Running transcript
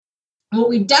And what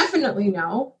we definitely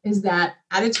know is that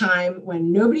at a time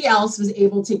when nobody else was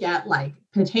able to get like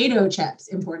potato chips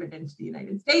imported into the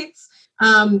United States,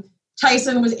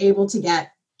 Tyson was able to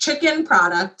get chicken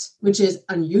product, which is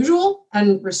unusual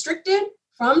and restricted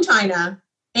from China.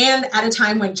 And at a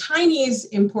time when Chinese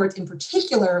imports in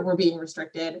particular were being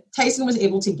restricted, Tyson was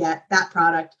able to get that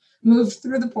product moved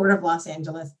through the port of Los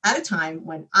Angeles at a time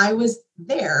when I was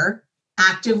there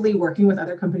actively working with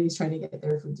other companies trying to get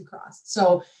their foods across.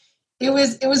 So it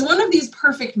was one of these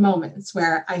perfect moments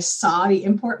where I saw the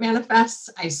import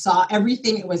manifests. I saw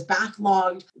everything. It was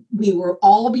backlogged. We were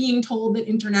all being told that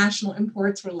international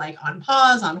imports were like on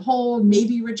pause, on hold,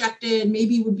 maybe rejected,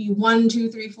 maybe would be 1, 2,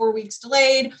 3, 4 weeks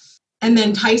delayed. And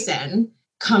then Tyson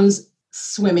comes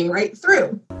swimming right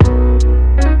through.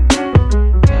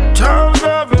 Times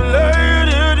I've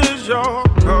related is your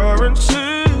currency.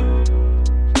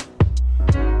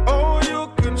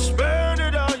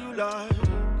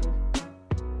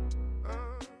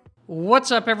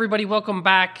 What's up, everybody? Welcome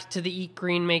back to the Eat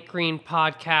Green, Make Green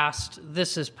podcast.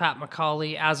 This is Pat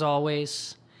McCauley, as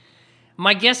always.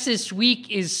 My guest this week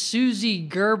is Susie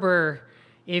Gerber.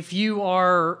 If you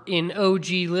are an OG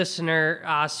listener,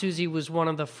 Susie was one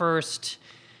of the first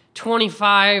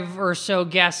 25 or so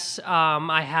guests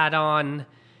I had on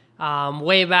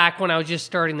way back when I was just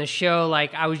starting the show.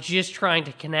 Like, I was just trying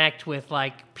to connect with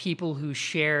like people who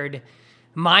shared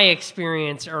my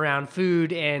experience around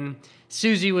food, and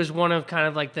Susie was one of kind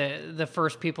of like the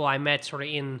first people I met sort of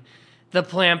in the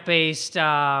plant-based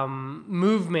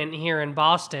movement here in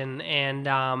Boston.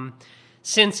 And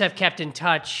since I've kept in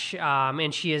touch,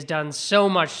 and she has done so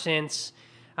much since.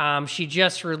 She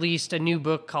just released a new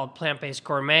book called Plant-Based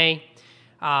Gourmet.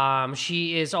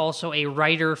 She is also a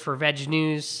writer for Veg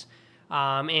News,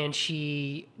 and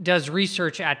she does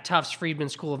research at Tufts Friedman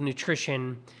School of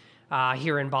Nutrition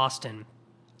here in Boston.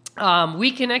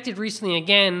 We connected recently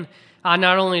again,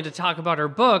 not only to talk about her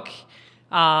book,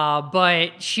 but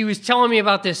she was telling me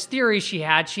about this theory she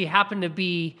had. She happened to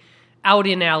be out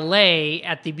in LA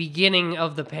at the beginning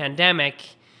of the pandemic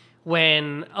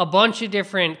when a bunch of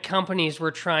different companies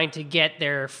were trying to get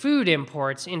their food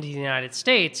imports into the United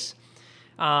States.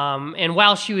 And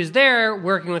while she was there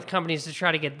working with companies to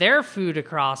try to get their food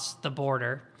across the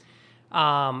border,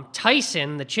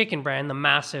 Tyson, the chicken brand, the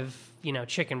massive,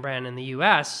 chicken brand in the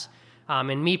U.S.,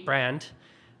 and meat brand,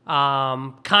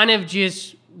 kind of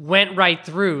just went right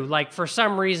through. Like, for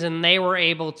some reason, they were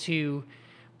able to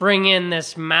bring in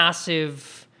this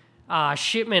massive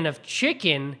shipment of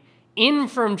chicken in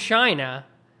from China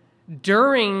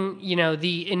during,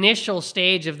 the initial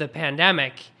stage of the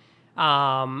pandemic.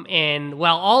 And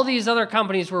while all these other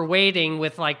companies were waiting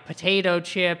with like potato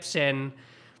chips and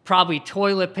probably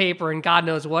toilet paper and God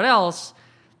knows what else,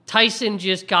 Tyson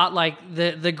just got like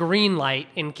the green light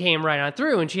and came right on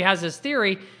through. And she has this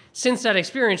theory. Since that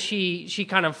experience, she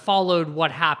kind of followed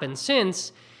what happened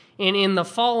since. And in the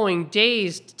following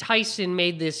days, Tyson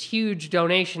made this huge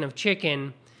donation of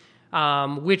chicken,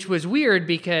 which was weird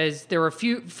because there were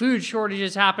food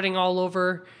shortages happening all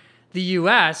over the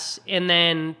U.S. And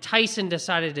then Tyson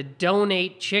decided to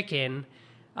donate chicken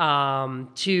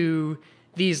to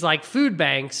these like food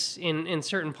banks in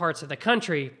certain parts of the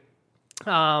country.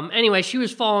 Anyway, she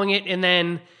was following it, and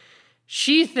then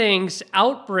she thinks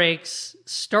outbreaks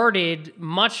started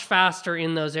much faster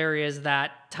in those areas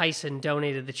that Tyson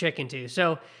donated the chicken to.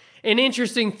 So an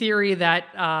interesting theory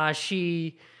that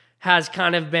she has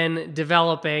kind of been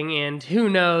developing, and who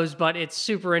knows, but it's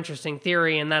super interesting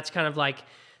theory, and that's kind of like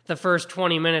the first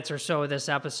 20 minutes or so of this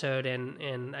episode,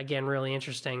 and again, really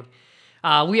interesting.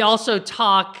 We also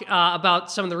talk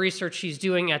about some of the research she's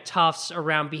doing at Tufts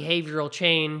around behavioral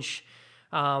change,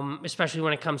 especially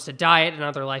when it comes to diet and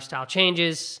other lifestyle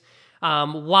changes,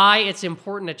 why it's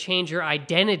important to change your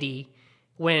identity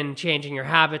when changing your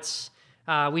habits.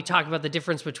 We talk about the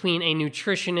difference between a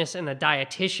nutritionist and a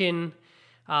dietitian,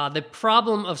 the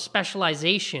problem of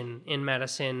specialization in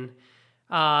medicine,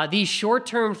 the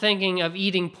short-term thinking of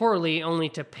eating poorly only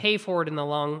to pay for it in the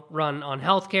long run on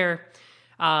healthcare,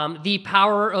 the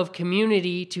power of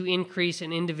community to increase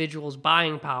an individual's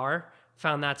buying power.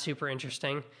 Found that super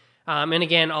interesting. And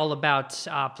again, all about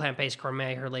Plant-Based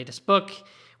Gourmet, her latest book,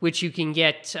 which you can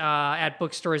get at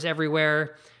bookstores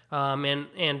everywhere,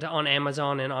 and on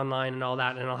Amazon and online and all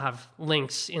that. And I'll have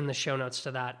links in the show notes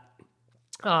to that.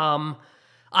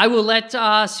 I will let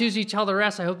Susie tell the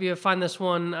rest. I hope you find this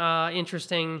one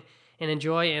interesting and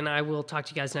enjoy, and I will talk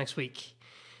to you guys next week.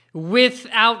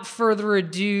 Without further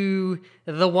ado,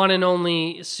 the one and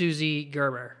only Susie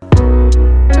Gerber.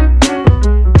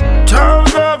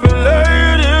 Times I've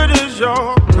related is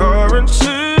your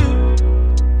currency.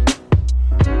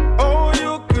 Oh,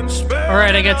 you can spend All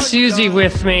right, I got Susie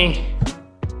with me.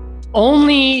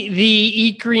 Only the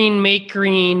Eat Green, Make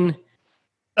Green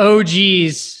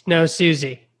OGs know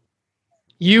Susie.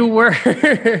 You were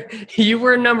you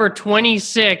were number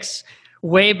 26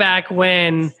 way back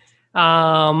when.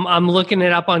 I'm looking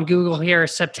it up on Google here,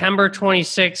 September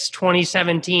 26,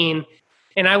 2017.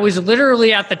 And I was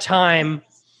literally at the time,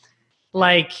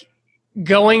 like,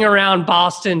 going around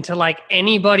Boston to like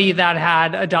anybody that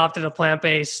had adopted a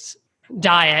plant-based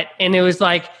diet. And it was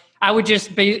like, I would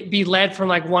just be led from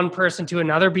like one person to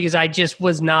another because I just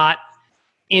was not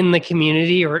in the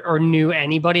community or knew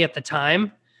anybody at the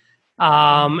time.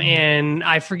 And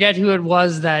I forget who it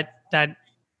was that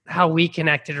how we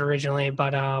connected originally,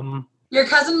 but your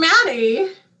cousin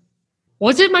Maddie.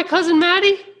 Was it my cousin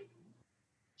Maddie?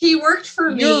 He worked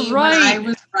for me. You're right. When I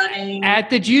was running at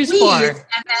the juice Weeds, bar.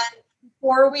 And then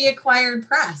before we acquired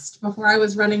Pressed, before I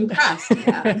was running Pressed.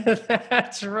 Yeah.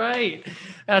 That's right.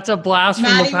 That's a blast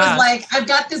Maddie from the past. was like, I've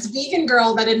got this vegan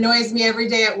girl that annoys me every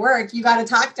day at work. You got to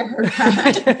talk to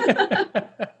her.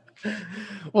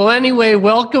 Well, anyway,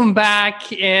 welcome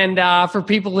back. And for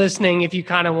people listening, if you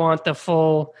kind of want the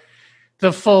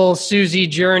full Susie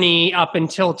journey up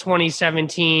until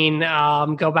 2017,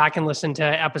 go back and listen to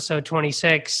episode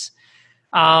 26.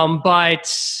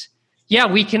 But yeah,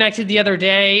 we connected the other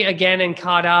day again and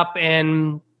caught up,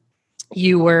 and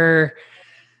you were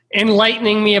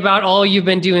enlightening me about all you've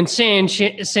been doing since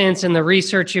and the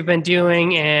research you've been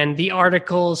doing and the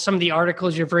articles, some of the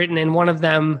articles you've written. And one of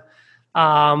them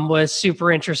was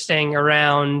super interesting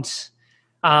around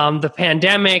the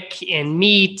pandemic and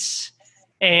meat.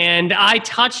 And I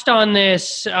touched on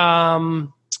this. I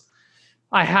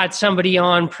had somebody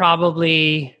on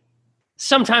probably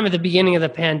sometime at the beginning of the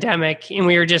pandemic, and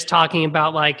we were just talking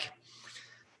about like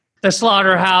the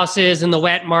slaughterhouses and the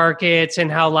wet markets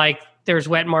and how like there's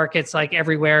wet markets like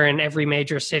everywhere in every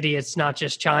major city. It's not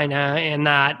just China, and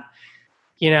that,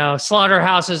 you know,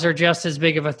 slaughterhouses are just as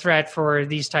big of a threat for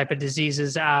these type of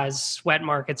diseases as wet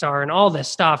markets are and all this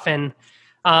stuff. And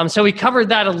so we covered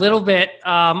that a little bit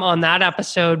on that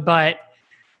episode, but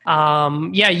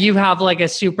yeah, you have like a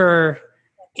super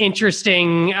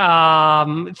interesting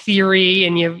theory,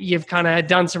 and you've kind of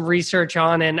done some research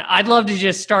on, and I'd love to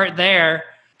just start there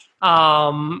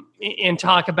and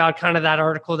talk about kind of that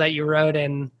article that you wrote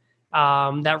and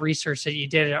that research that you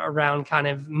did around kind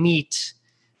of meat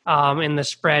and the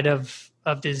spread of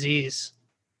disease.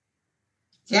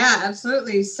 Yeah,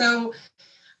 absolutely. So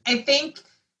I think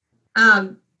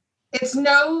it's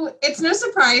no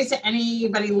surprise to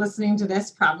anybody listening to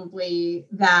this probably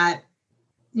that,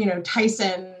 you know,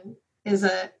 Tyson is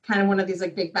a kind of one of these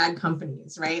like big bad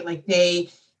companies, right? Like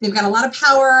they've got a lot of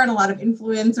power and a lot of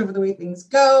influence over the way things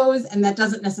goes, and that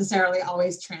doesn't necessarily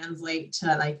always translate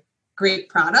to like great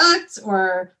products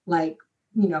or like,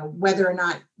 you know, whether or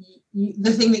not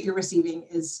the thing that you're receiving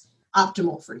is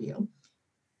optimal for you.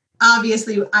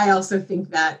 Obviously, I also think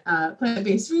that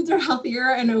plant-based foods are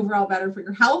healthier and overall better for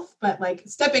your health. But like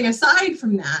stepping aside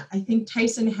from that, I think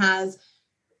Tyson has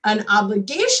an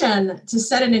obligation to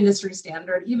set an industry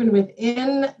standard, even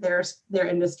within their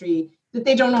industry, that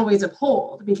they don't always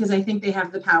uphold, because I think they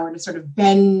have the power to sort of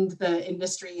bend the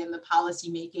industry and the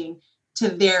policy making to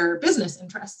their business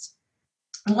interests.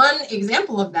 One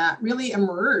example of that really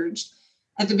emerged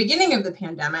at the beginning of the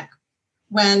pandemic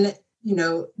when, you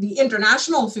know, the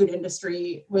international food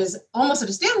industry was almost at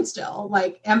a standstill.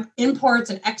 Like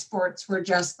imports and exports were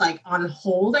just like on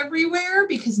hold everywhere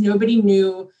because nobody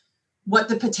knew what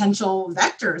the potential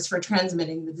vectors for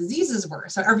transmitting the diseases were.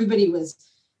 So everybody was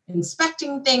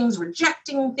inspecting things,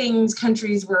 rejecting things.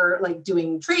 Countries were like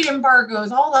doing trade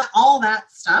embargoes, all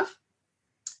that stuff.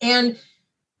 And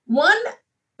one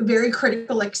very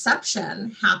critical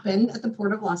exception happened at the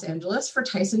Port of Los Angeles for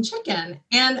Tyson chicken.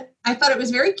 And I thought it was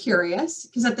very curious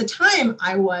because at the time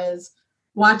I was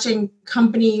watching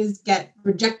companies get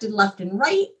rejected left and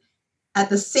right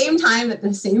at the same time at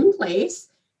the same place.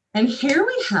 And here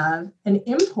we have an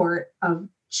import of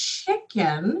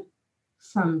chicken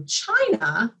from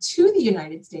China to the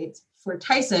United States for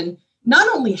Tyson, not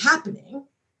only happening,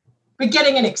 but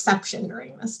getting an exception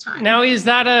during this time. Now, is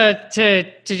that to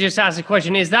just ask a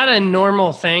question, is that a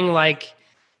normal thing? Like,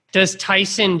 does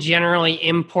Tyson generally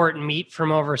import meat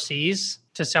from overseas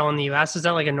to sell in the US? Is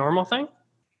that like a normal thing?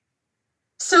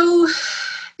 So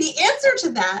the answer to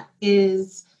that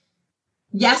is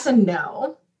yes and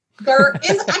no. There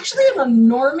is actually an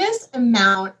enormous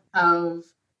amount of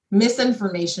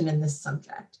misinformation in this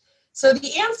subject. So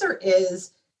the answer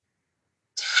is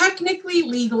technically,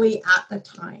 legally at the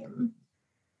time,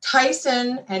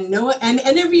 Tyson and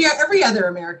every other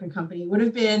American company would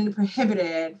have been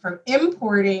prohibited from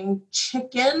importing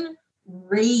chicken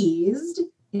raised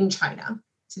in China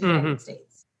to the United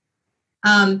States.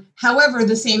 However,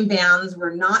 the same bans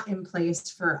were not in place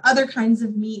for other kinds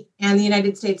of meat, and the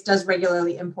United States does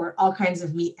regularly import all kinds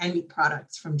of meat and meat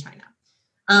products from China.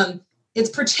 It's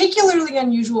particularly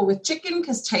unusual with chicken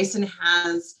because Tyson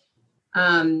has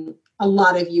a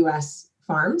lot of U.S.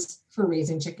 farms for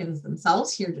raising chickens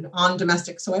themselves here on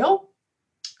domestic soil.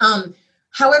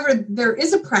 However, there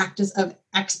is a practice of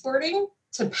exporting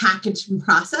to package and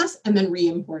process and then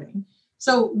re-importing.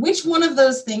 So which one of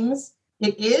those things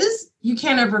it is, you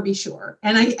can't ever be sure.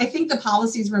 And I think the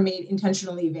policies were made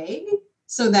intentionally vague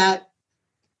so that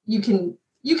you can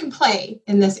play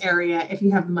in this area if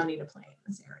you have money to play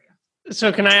in this area.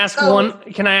 So can I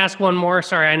ask one more?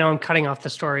 Sorry, I know I'm cutting off the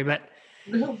story, but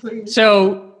no, please.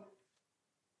 So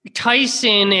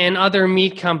Tyson and other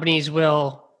meat companies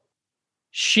will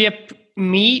ship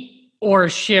meat or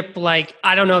ship, like,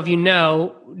 I don't know if you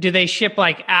know, do they ship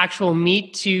like actual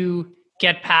meat to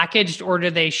get packaged, or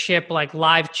do they ship like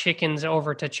live chickens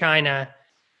over to China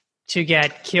to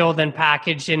get killed and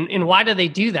packaged? And why do they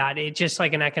do that? It's just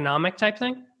like an economic type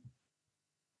thing?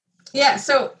 Yeah,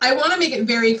 so I want to make it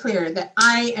very clear that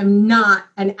I am not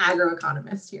an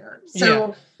agroeconomist here.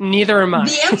 So neither am I.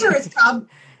 The answer is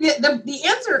the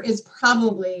answer is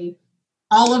probably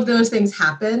all of those things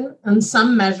happen in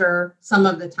some measure, some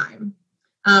of the time.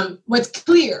 What's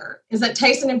clear is that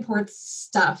Tyson imports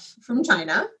stuff from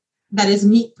China that is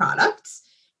meat products,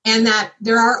 and that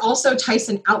there are also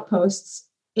Tyson outposts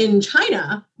in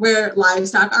China where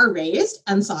livestock are raised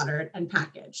and slaughtered and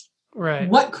packaged. Right.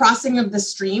 What crossing of the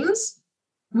streams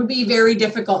would be very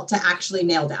difficult to actually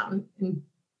nail down and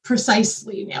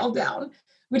precisely nail down,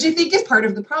 which I think is part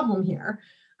of the problem here.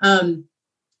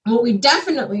 What we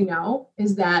definitely know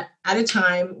is that at a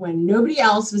time when nobody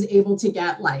else was able to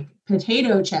get like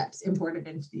potato chips imported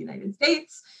into the United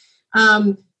States,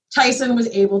 Tyson was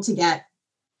able to get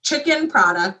chicken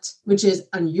product, which is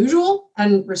unusual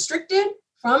and restricted,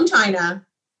 from China.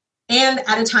 And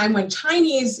at a time when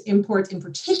Chinese imports in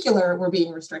particular were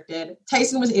being restricted,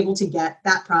 Tyson was able to get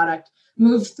that product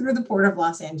moved through the port of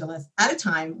Los Angeles at a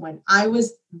time when I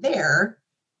was there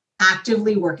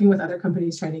actively working with other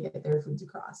companies trying to get their foods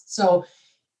across. So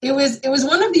it was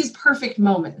one of these perfect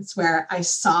moments where I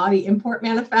saw the import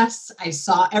manifests, I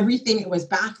saw everything, it was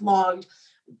backlogged.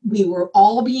 We were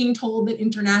all being told that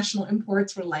international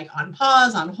imports were like on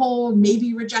pause, on hold,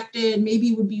 maybe rejected,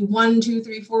 maybe would be 1, 2,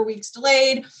 3, 4 weeks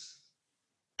delayed.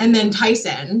 And then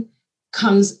Tyson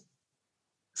comes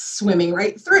swimming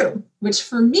right through, which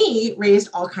for me raised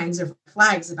all kinds of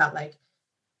flags about like,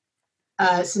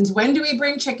 since when do we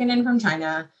bring chicken in from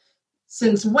China?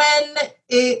 Since when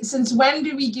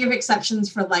do we give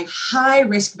exceptions for like high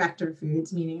risk vector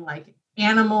foods, meaning like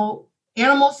animal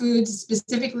foods,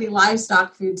 specifically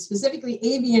livestock foods, specifically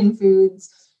avian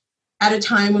foods, at a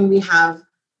time when we have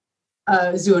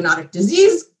a zoonotic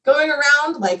disease going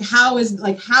around? Like how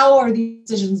are these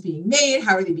decisions being made?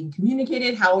 How are they being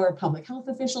communicated? How are public health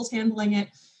officials handling it?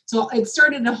 So it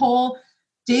started a whole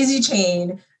daisy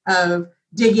chain of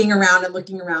digging around and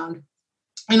looking around.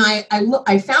 And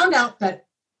I found out that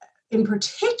in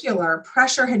particular,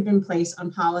 pressure had been placed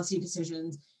on policy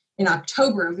decisions in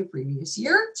October of the previous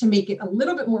year to make it a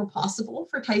little bit more possible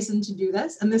for Tyson to do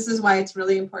this. And this is why it's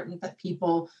really important that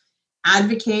people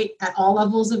advocate at all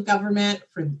levels of government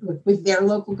with their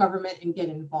local government and get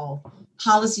involved.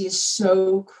 Policy is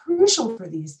so crucial for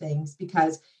these things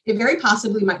because it very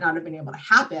possibly might not have been able to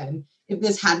happen if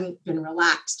this hadn't been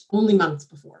relaxed only months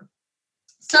before.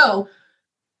 So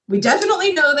we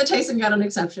definitely know that Tyson got an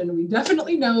exception. We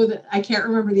definitely know that, I can't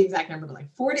remember the exact number, but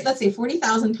like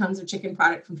 40,000 tons of chicken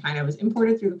product from China was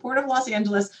imported through the port of Los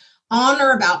Angeles on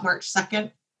or about March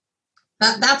 2nd.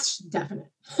 That's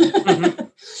definite. Mm-hmm.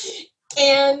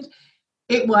 And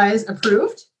it was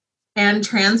approved and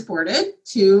transported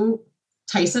to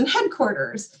Tyson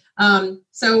headquarters.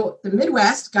 So the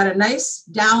Midwest got a nice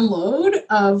download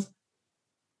of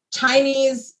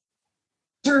Chinese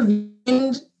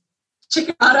intervened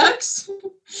chicken products.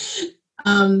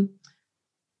 And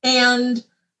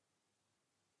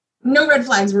no red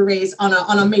flags were raised on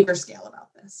a major scale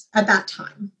about this at that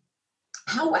time.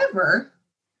 However,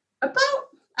 about,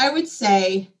 I would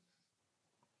say,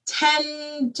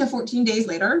 10 to 14 days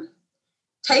later,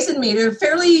 Tyson made a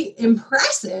fairly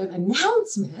impressive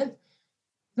announcement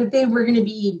that they were going to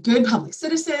be good public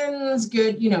citizens,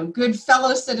 good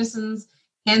fellow citizens,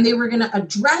 and they were going to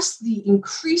address the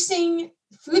increasing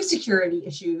food security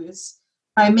issues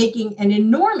by making an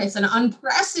enormous and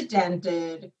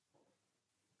unprecedented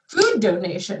food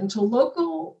donation to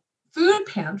local food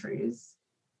pantries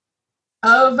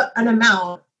of an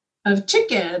amount of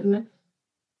chicken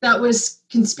that was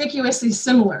conspicuously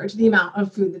similar to the amount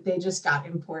of food that they just got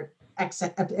import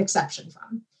exception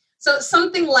from. So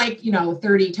something like,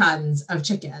 30 tons of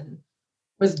chicken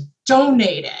was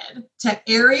donated to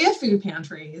area food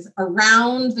pantries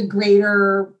around the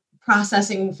greater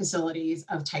processing facilities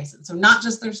of Tyson. So not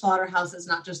just their slaughterhouses,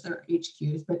 not just their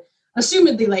HQs, but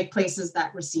assumedly like places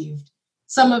that received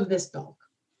some of this bulk.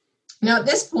 Now, at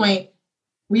this point,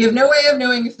 we have no way of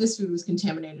knowing if this food was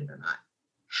contaminated or not.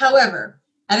 However,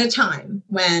 at a time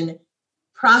when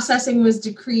processing was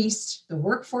decreased, the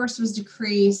workforce was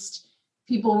decreased,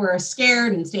 people were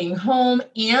scared and staying home,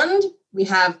 and we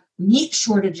have meat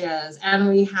shortages, and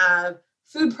we have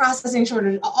food processing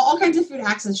shortages, all kinds of food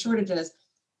access shortages,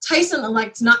 Tyson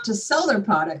elects not to sell their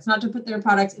products, not to put their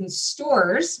products in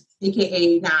stores,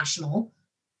 aka national,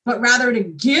 but rather to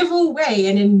give away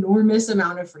an enormous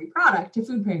amount of free product to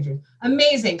food pantries.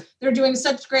 Amazing. They're doing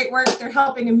such great work. They're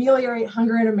helping ameliorate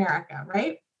hunger in America,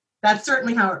 right? That's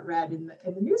certainly how it read in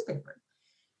the newspaper.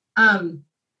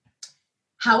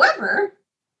 However,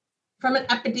 from an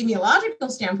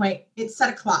epidemiological standpoint, it set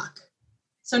a clock.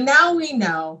 So now we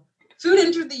know food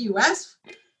entered the US,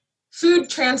 food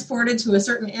transported to a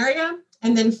certain area,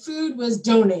 and then food was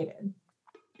donated.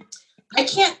 I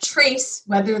can't trace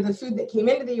whether the food that came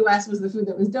into the US was the food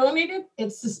that was donated.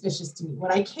 It's suspicious to me.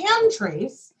 What I can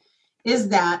trace is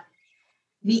that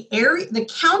the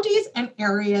counties and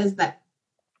areas that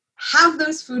have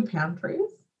those food pantries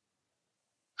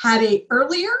had an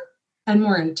earlier and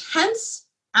more intense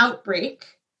outbreak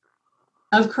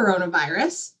of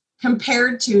coronavirus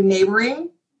compared to neighboring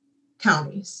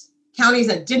counties. Counties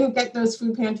that didn't get those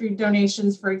food pantry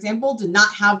donations, for example, did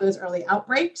not have those early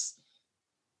outbreaks.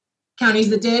 Counties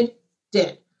that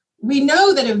did. We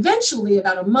know that eventually,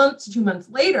 about a month to 2 months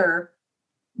later,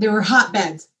 there were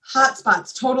hotbeds,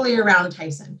 hotspots totally around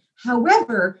Tyson.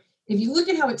 However, if you look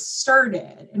at how it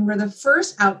started and where the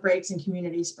first outbreaks and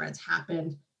community spreads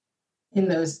happened in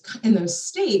those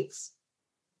states,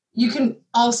 you can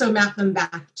also map them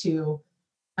back to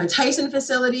a Tyson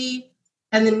facility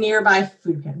and the nearby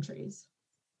food pantries.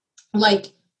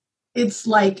 It's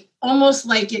almost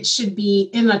like it should be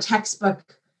in a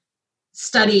textbook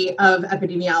study of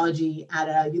epidemiology at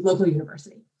a local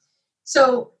university.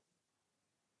 So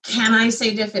can I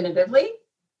say definitively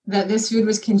that this food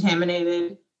was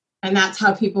contaminated and that's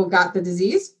how people got the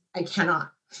disease? I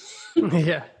cannot.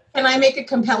 Yeah. Can I make a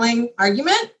compelling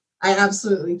argument? I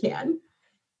absolutely can.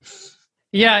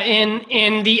 Yeah,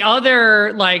 and the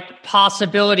other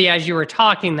possibility as you were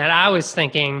talking that I was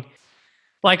thinking,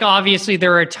 obviously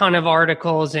there are a ton of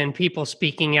articles and people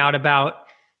speaking out about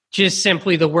just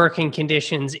simply the working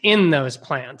conditions in those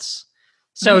plants.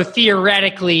 So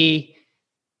theoretically,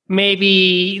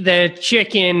 maybe the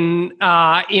chicken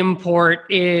import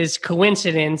is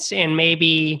coincidence, and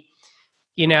maybe,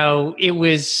 it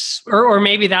was, or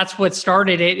maybe that's what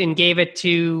started it and gave it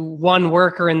to one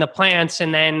worker in the plants.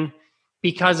 And then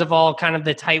because of all kind of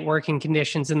the tight working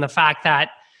conditions and the fact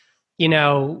that,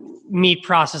 meat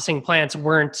processing plants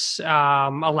weren't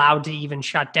allowed to even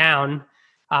shut down,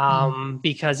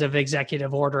 because of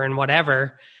executive order and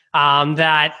whatever,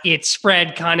 that it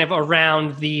spread kind of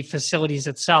around the facilities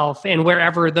itself and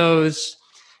wherever those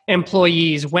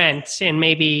employees went. And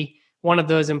maybe one of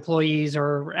those employees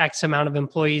or X amount of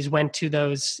employees went to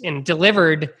those and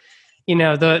delivered,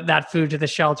 that food to the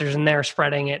shelters, and they're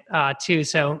spreading it too.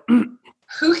 So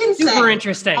who can say? Super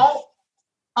interesting.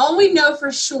 All we know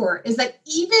for sure is that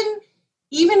even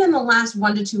in the last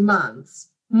 1 to 2 months,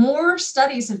 more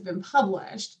studies have been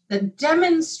published that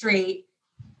demonstrate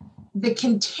the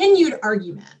continued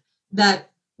argument that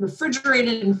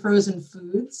refrigerated and frozen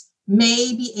foods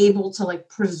may be able to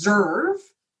preserve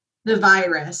the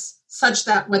virus such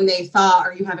that when they thaw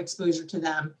or you have exposure to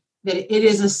them, that it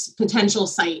is a potential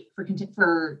site for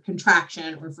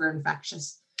contraction or for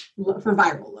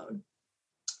viral load.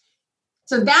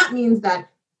 So that means that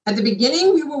at the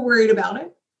beginning, we were worried about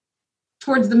it.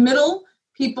 Towards the middle,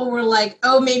 people were like,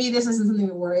 oh, maybe this isn't something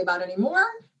to worry about anymore.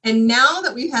 And now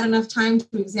that we've had enough time to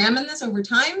examine this over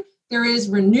time, there is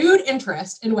renewed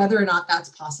interest in whether or not that's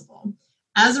possible.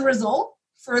 As a result,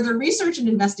 further research and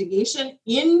investigation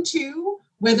into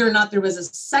whether or not there was a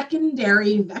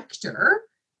secondary vector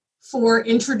for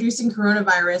introducing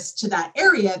coronavirus to that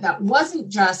area that wasn't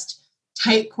just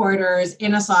tight quarters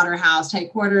in a slaughterhouse,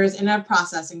 tight quarters in a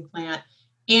processing plant,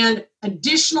 and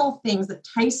additional things that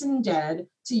Tyson did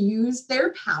to use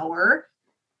their power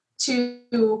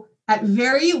to, at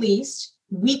very least,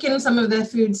 weaken some of the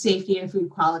food safety and food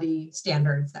quality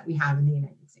standards that we have in the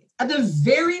United States. At the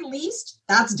very least,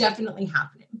 that's definitely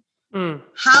happening.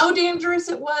 How dangerous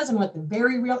it was and what the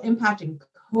very real impact in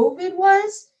COVID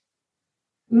was,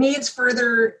 needs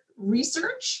further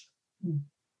research,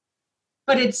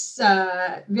 but it's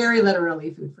very literally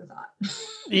food for thought.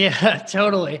 Yeah,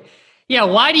 totally. Yeah.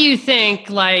 Why do you think,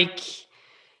 like,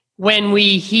 when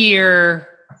we hear,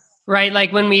 right,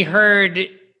 like when we heard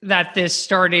that this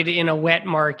started in a wet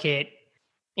market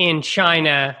in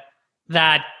China,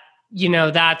 that,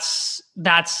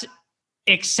 that's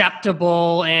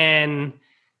acceptable, and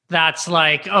that's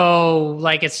like, oh,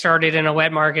 like it started in a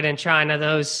wet market in China,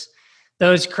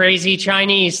 those crazy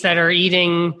Chinese that are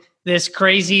eating this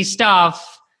crazy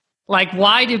stuff. Like,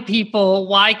 why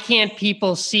can't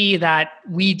people see that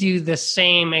we do the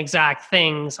same exact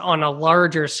things on a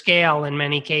larger scale in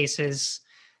many cases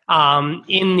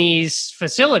in these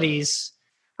facilities?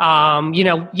 We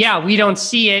don't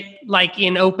see it like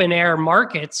in open air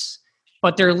markets,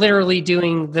 but they're literally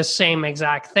doing the same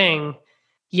exact thing.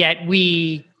 Yet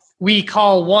we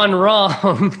call one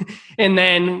wrong. And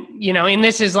then, and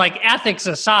this is like ethics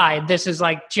aside, this is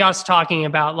like just talking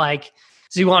about like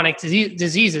zoonotic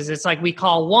diseases. It's like we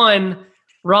call one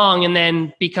wrong, and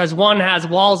then because one has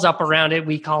walls up around it,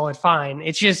 we call it fine.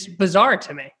 It's just bizarre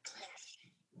to me.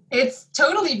 It's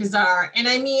totally bizarre. And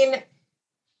I mean,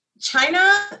 China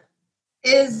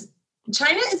is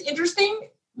interesting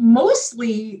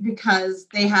mostly because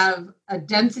they have a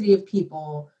density of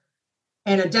people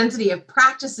and a density of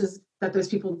practices that those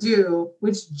people do,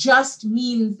 which just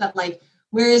means that, like,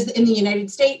 whereas in the United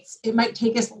States, it might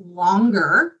take us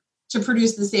longer to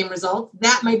produce the same result,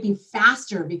 that might be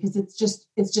faster because it's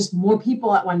just more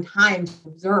people at one time to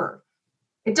observe.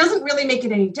 It doesn't really make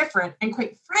it any different. And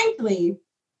quite frankly,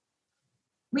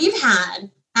 we've had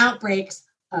outbreaks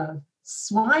of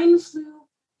swine flu,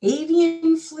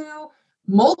 avian flu,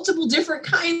 multiple different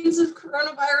kinds of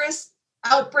coronavirus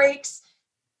outbreaks,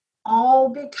 all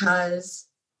because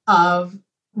of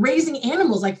raising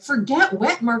animals. Like, forget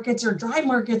wet markets or dry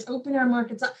markets, open air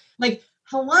markets. Like,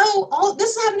 hello, all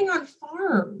this is happening on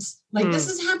farms. Like, this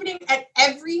is happening at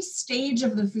every stage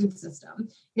of the food system.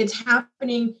 It's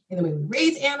happening in the way we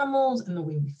raise animals, in the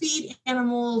way we feed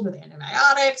animals with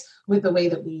antibiotics, with the way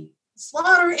that we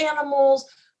slaughter animals,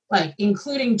 like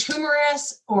including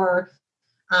tumorous or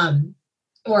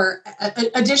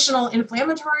additional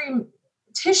inflammatory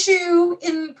tissue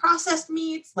in processed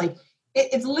meats. Like,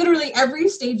 it's literally every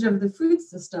stage of the food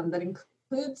system that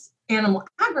includes animal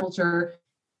agriculture.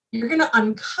 You're going to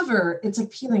uncover, it's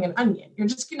like peeling an onion. You're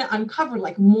just going to uncover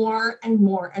like more and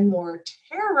more and more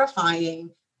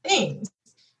terrifying things.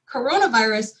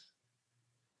 Coronavirus,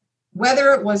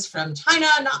 whether it was from China,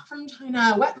 not from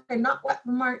China, wet or not wet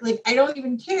market, like, I don't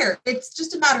even care. It's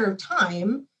just a matter of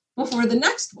time before the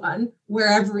next one,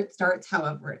 wherever it starts,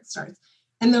 however it starts.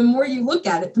 And the more you look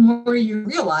at it, the more you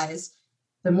realize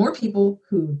the more people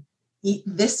who eat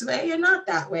this way and not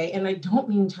that way, and I don't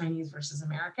mean Chinese versus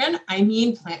American, I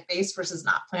mean plant-based versus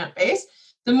not plant-based,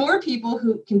 the more people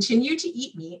who continue to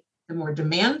eat meat, the more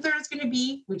demand there's going to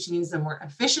be, which means the more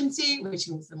efficiency, which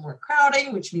means the more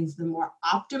crowding, which means the more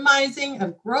optimizing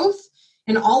of growth.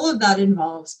 And all of that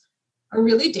involves a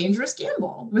really dangerous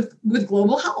gamble with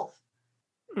global health.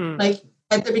 Like,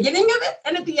 at the beginning of it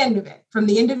and at the end of it, from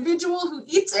the individual who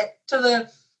eats it to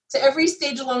every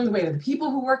stage along the way, to the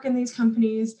people who work in these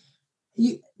companies,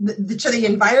 to the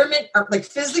environment, or like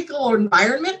physical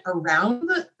environment around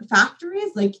the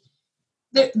factories. Like,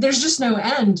 there's just no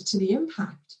end to the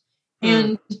impact.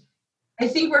 And I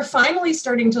think we're finally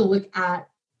starting to look at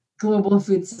global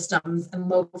food systems and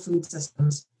local food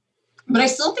systems. But I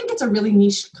still think it's a really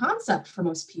niche concept for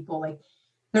most people. Like,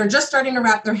 they're just starting to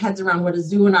wrap their heads around what a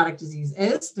zoonotic disease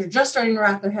is. They're just starting to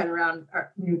wrap their head around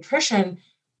nutrition.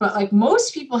 But like,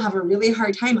 most people have a really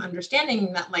hard time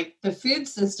understanding that, like, the food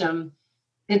system,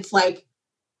 it's like,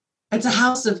 it's a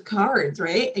house of cards,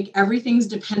 right? Like, everything's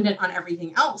dependent on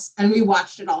everything else. And we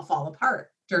watched it all fall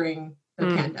apart during the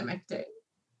pandemic day.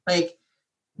 Like,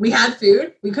 we had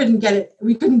food, we couldn't get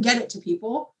it to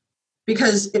people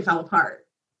because it fell apart,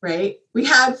 right? We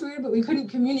had food, but we couldn't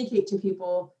communicate to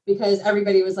people because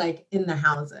everybody was like in the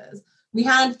houses. We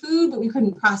had food, but we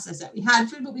couldn't process it. We had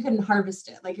food, but we couldn't harvest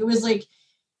it. Like, it was like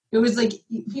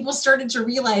people started to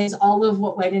realize all of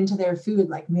what went into their food,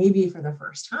 like, maybe for the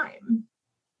first time.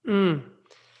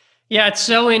 Yeah, it's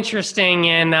so interesting.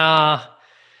 And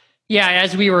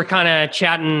as we were kind of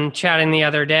chatting the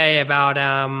other day about,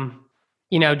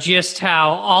 just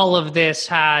how all of this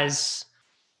has,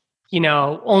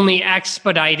 only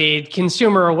expedited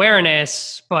consumer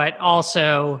awareness, but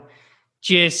also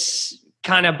just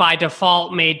kind of by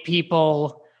default made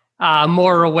people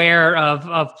more aware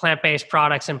of plant-based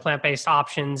products and plant-based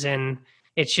options. And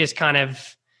it's just kind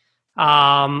of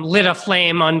lit a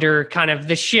flame under kind of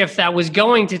the shift that was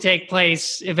going to take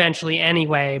place eventually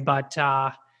anyway, but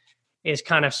is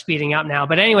kind of speeding up now.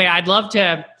 But anyway, I'd love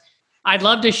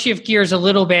to shift gears a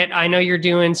little bit. I know you're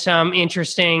doing some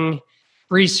interesting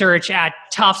research at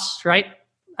Tufts, right?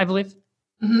 I believe.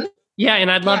 Mm-hmm. Yeah,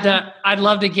 and I'd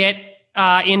love to get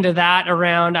into that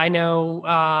around. I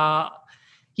know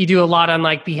you do a lot on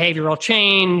like behavioral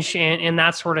change and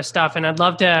that sort of stuff, and I'd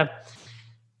love to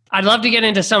get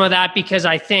into some of that, because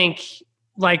I think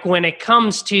like when it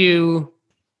comes to,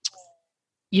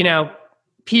 you know,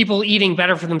 people eating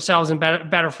better for themselves and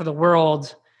better for the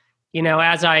world, you know,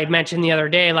 as I mentioned the other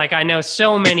day, like I know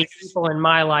so many people in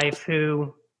my life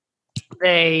who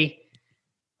they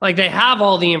have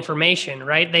all the information,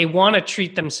 right? They want to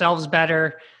treat themselves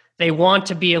better. They want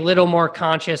to be a little more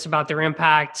conscious about their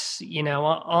impacts, you know,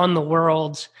 on the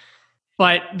world,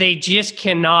 but they just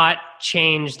cannot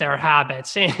change their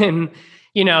habits. And,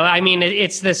 you know, I mean,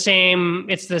 it's the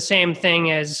same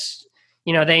thing as,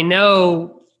 you know, they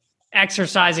know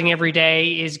exercising every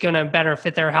day is going to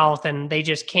benefit their health, and they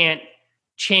just can't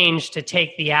change to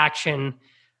take the action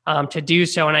to do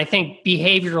so. And I think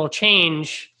behavioral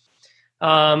change,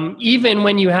 even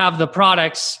when you have the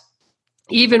products,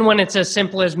 even when it's as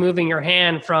simple as moving your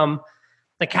hand from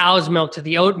the cow's milk to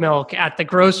the oat milk at the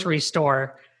grocery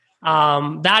store,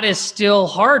 that is still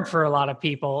hard for a lot of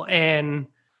people. And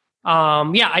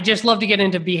I just love to get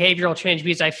into behavioral change,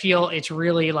 because I feel it's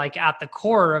really like at the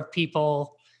core of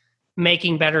people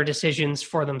making better decisions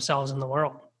for themselves in the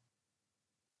world.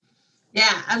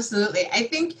 Yeah, absolutely. I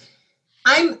think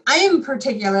I am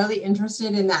particularly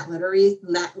interested in that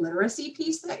literacy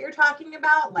piece that you're talking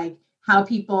about, like how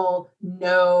people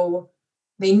know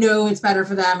it's better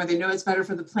for them, or they know it's better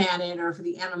for the planet or for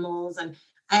the animals. And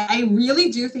I really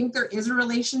do think there is a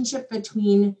relationship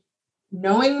between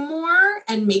knowing more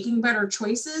and making better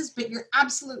choices, but you're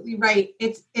absolutely right.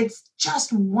 It's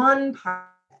just one part,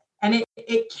 and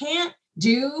it can't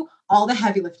do all the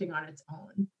heavy lifting on its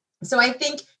own. So I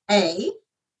think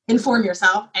inform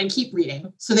yourself and keep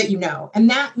reading so that you know. And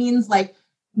that means like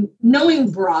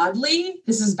knowing broadly,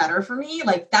 this is better for me.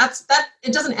 Like that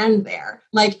it doesn't end there.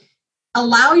 Like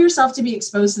allow yourself to be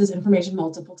exposed to this information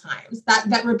multiple times.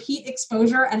 That repeat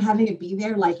exposure and having it be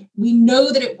there, like we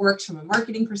know that it works from a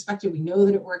marketing perspective. We know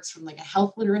that it works from like a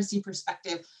health literacy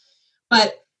perspective,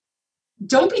 but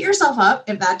don't beat yourself up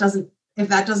if that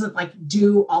doesn't like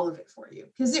do all of it for you,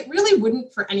 because it really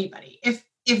wouldn't for anybody.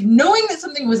 If knowing that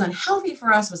something was unhealthy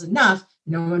for us was enough,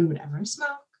 no one would ever smoke.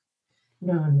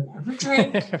 No one would ever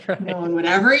drink. Right. No one would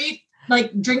ever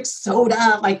drink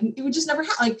soda. Like it would just never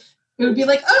happen. Like it would be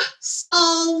like,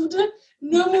 solved.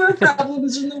 No more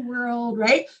problems in the world,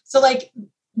 right? So like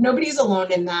nobody's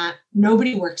alone in that.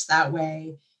 Nobody works that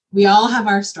way. We all have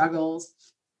our struggles.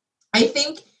 I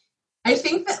think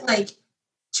that like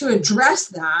to address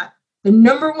that, the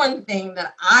number one thing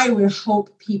that I would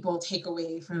hope people take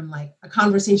away from like a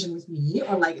conversation with me,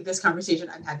 or like this conversation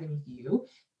I'm having with you,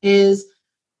 is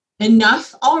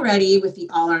enough already with the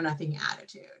all or nothing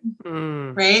attitude,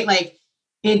 right? Like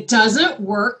it doesn't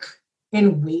work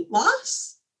in weight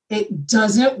loss. It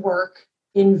doesn't work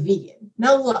in vegan.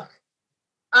 Now look,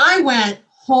 I went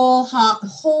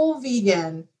whole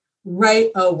vegan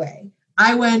right away.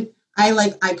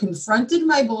 I confronted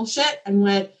my bullshit and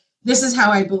went, this is how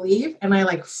I believe. And I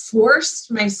like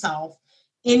forced myself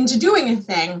into doing a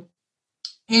thing.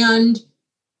 And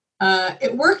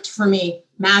it worked for me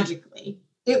magically.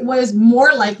 It was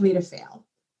more likely to fail.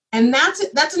 And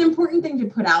that's an important thing to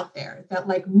put out there, that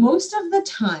like most of the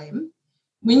time,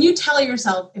 when you tell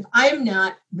yourself, if I'm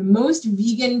not the most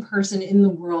vegan person in the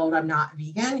world, I'm not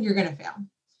vegan, you're going to fail.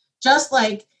 Just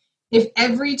like if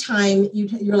every time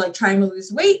you're like trying to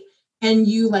lose weight and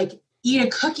you like eat a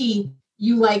cookie,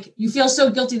 you feel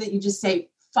so guilty that you just say,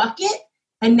 fuck it.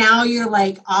 And now you're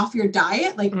like off your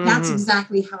diet. Like that's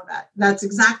exactly that's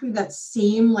exactly that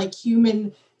same like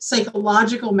human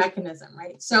psychological mechanism,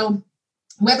 right? So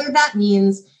whether that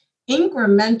means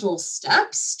incremental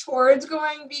steps towards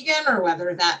going vegan, or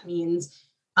whether that means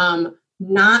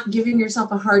not giving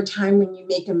yourself a hard time when you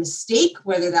make a mistake,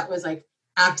 whether that was like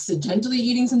accidentally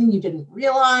eating something you didn't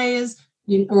realize,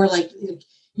 or like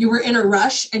you were in a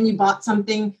rush and you bought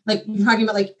something, like you're talking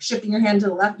about like shifting your hand to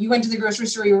the left. You went to the grocery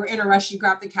store, you were in a rush, you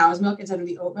grabbed the cow's milk instead of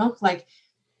the oat milk. Like,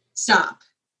 stop.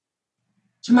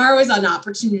 Tomorrow is an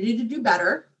opportunity to do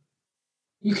better.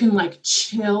 You can like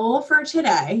chill for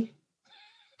today.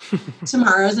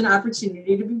 Tomorrow is an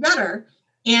opportunity to be better.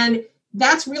 And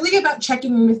that's really about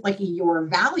checking in with like your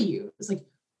values, like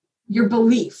your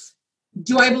belief.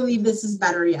 Do I believe this is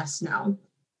better? Yes, no.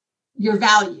 Your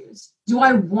values. Do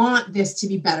I want this to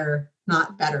be better?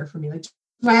 not better for me? Like,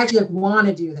 do I actually want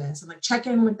to do this? And like check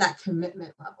in with that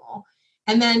commitment level.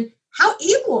 And then how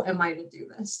able am I to do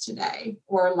this today?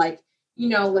 Or like,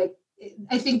 like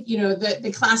I think,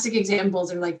 the classic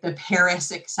examples are like the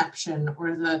Paris exception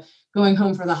or the going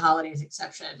home for the holidays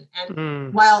exception.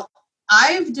 And while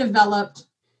I've developed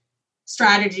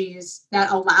strategies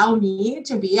that allow me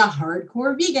to be a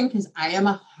hardcore vegan, because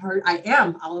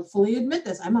I'll fully admit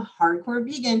this, I'm a hardcore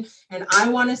vegan, and I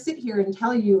want to sit here and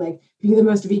tell you, like, be the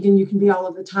most vegan you can be all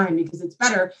of the time because it's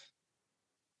better.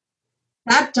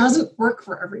 That doesn't work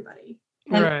for everybody.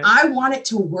 And right. I want it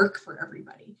to work for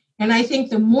everybody. And I think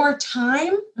the more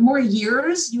time, the more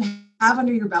years you have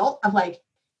under your belt of like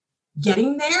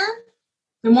getting there,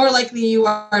 the more likely you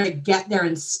are to get there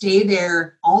and stay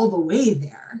there all the way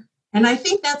there. And I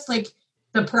think that's like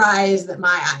the prize that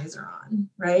my eyes are on,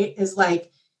 right? Is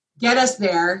like, get us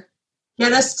there,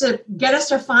 get us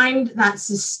to find that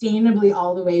sustainably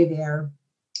all the way there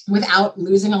without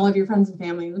losing all of your friends and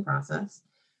family in the process,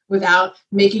 without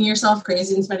making yourself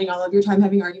crazy and spending all of your time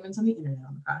having arguments on the internet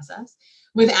on the process,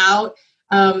 without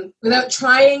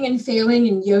trying and failing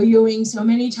and yo-yoing so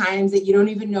many times that you don't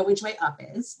even know which way up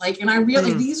is. Like, and I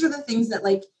really, these are the things that,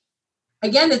 like,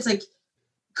 again, it's like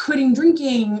quitting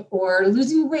drinking or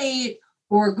losing weight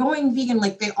or going vegan.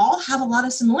 Like, they all have a lot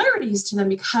of similarities to them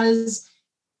because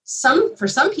for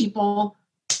some people,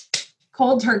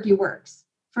 cold turkey works.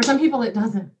 For some people, it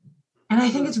doesn't. And I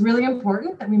think it's really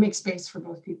important that we make space for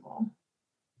both people.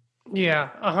 Yeah,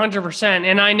 100%.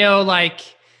 And I know, like,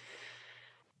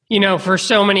 for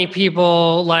so many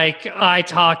people, like I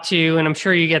talk to, and I'm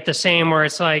sure you get the same, where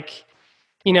it's like,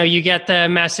 you get the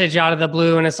message out of the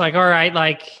blue and it's like, all right,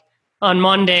 like on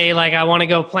Monday, like I want to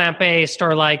go plant-based,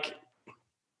 or like,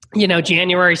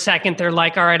 January 2nd, they're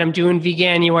like, all right, I'm doing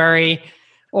Veganuary,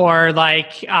 or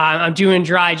like I'm doing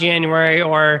dry January,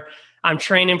 or I'm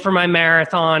training for my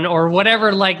marathon, or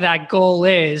whatever like that goal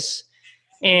is.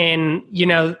 And,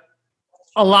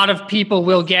 a lot of people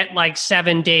will get like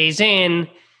 7 days in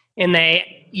and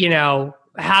they,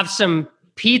 have some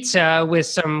pizza with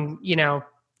some,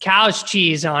 cow's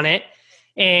cheese on it.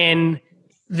 And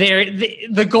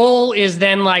the goal is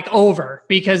then like over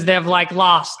because they've like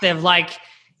lost. They've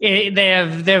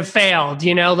failed,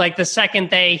 like the second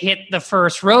they hit the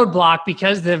first roadblock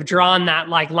because they've drawn that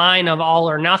like line of all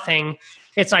or nothing.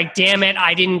 It's like, damn it,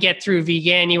 I didn't get through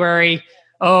Veganuary.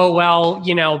 Oh, well,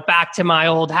 back to my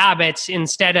old habits.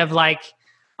 Instead of like,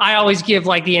 I always give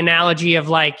like the analogy of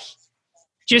like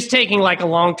just taking like a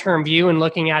long-term view and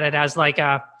looking at it as like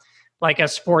a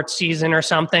sports season or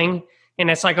something. And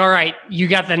it's like, all right, you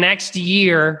got the next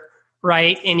year,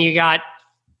 right? And you got,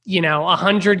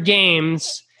 100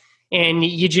 games and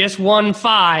you just won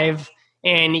 5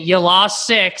 and you lost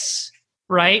 6,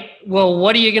 right? Well,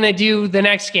 what are you going to do the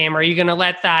next game? Are you going to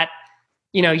let that,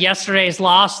 yesterday's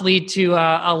loss lead to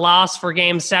a loss for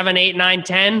games 7, 8, 9,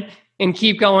 10 and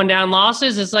keep going down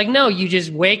losses? It's like, no, you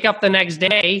just wake up the next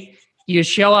day, you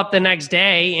show up the next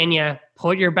day and you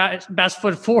put your best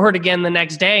foot forward again the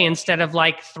next day instead of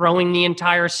like throwing the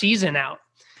entire season out.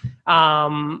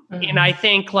 And I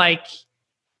think like,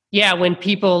 yeah, when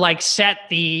people like set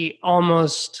the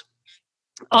almost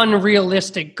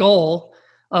unrealistic goal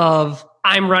of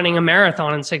I'm running a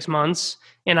marathon in 6 months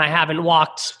and I haven't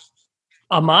walked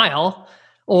a mile,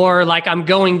 or like I'm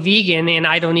going vegan and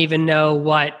I don't even know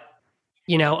what,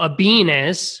 a bean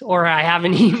is, or I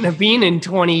haven't eaten a bean in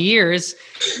 20 years.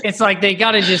 It's like, they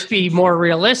got to just be more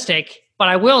realistic. But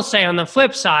I will say on the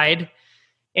flip side,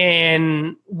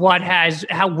 and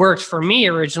how worked for me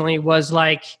originally was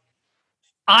like,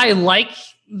 I like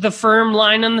the firm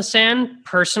line on the sand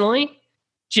personally,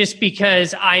 just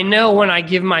because I know when I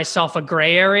give myself a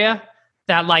gray area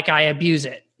that like I abuse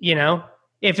it,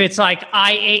 If it's like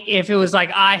if it was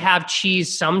like I have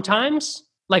cheese sometimes,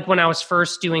 like when I was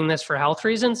first doing this for health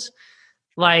reasons,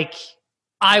 like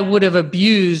I would have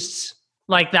abused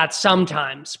like that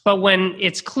sometimes. But when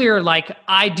it's clear, like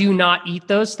I do not eat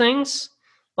those things,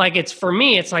 like it's for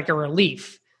me, it's like a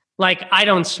relief. Like I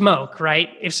don't smoke, right?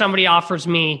 If somebody offers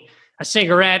me a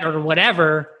cigarette or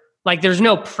whatever, like there's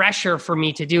no pressure for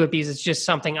me to do it because it's just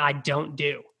something I don't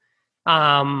do.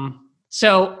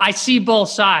 So I see both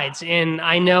sides, and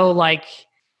I know like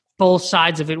both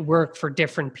sides of it work for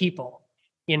different people,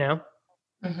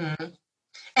 Mm-hmm.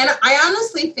 And I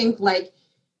honestly think like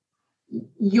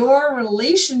your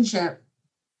relationship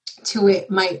to it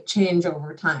might change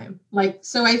over time. Like,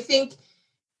 so I think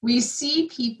we see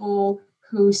people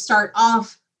who start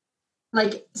off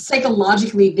like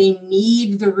psychologically, they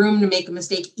need the room to make a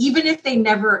mistake, even if they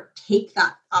never take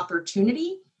that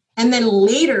opportunity. And then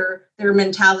later their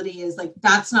mentality is like,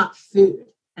 that's not food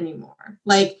anymore.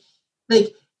 Like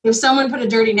Like if someone put a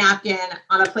dirty napkin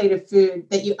on a plate of food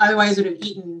that you otherwise would have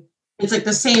eaten, it's like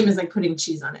the same as like putting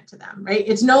cheese on it to them, right?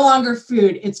 It's no longer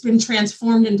food. It's been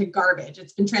transformed into garbage.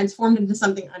 It's been transformed into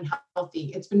something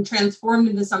unhealthy. It's been transformed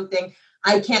into something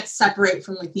I can't separate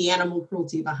from like the animal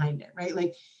cruelty behind it, right?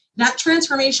 Like that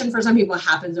transformation for some people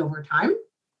happens over time.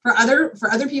 For other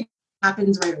people, it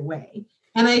happens right away.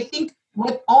 And I think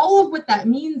what that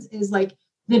means is like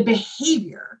the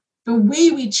behavior, the way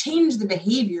we change the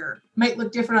behavior might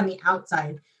look different on the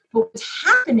outside, but what's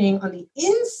happening on the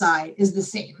inside is the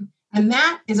same. And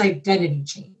that is identity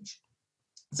change.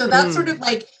 So that's sort of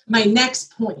like my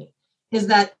next point is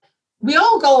that we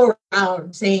all go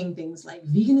around saying things like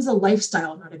vegan is a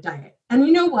lifestyle, not a diet. And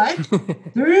you know what?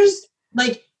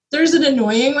 There's an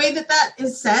annoying way that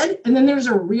is said. And then there's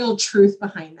a real truth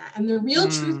behind that. And the real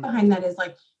truth behind that is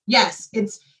like, yes,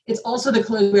 it's also the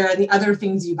clothes you wear and the other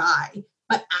things you buy.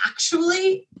 But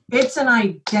actually, it's an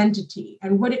identity.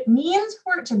 And what it means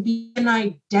for it to be an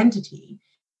identity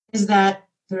is that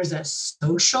there's a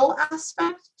social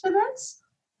aspect to this.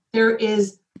 There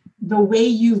is the way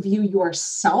you view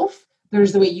yourself.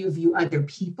 There's the way you view other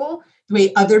people, the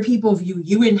way other people view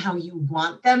you and how you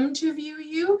want them to view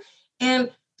you.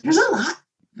 And there's a lot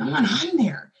going on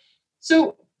there.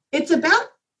 So it's about,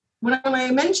 when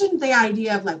I mentioned the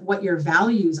idea of like what your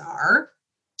values are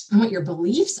and what your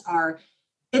beliefs are,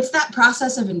 it's that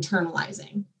process of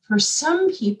internalizing. For some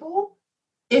people,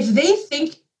 if they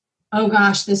think, oh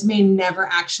gosh, this may never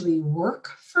actually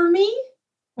work for me,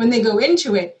 when they go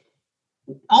into it,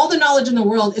 all the knowledge in the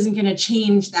world isn't going to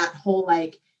change that whole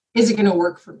like, is it going to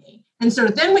work for me? And so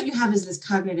then what you have is this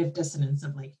cognitive dissonance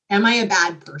of like, am I a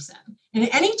bad person? And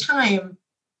at any time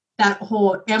that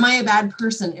whole, am I a bad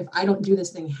person if I don't do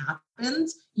this thing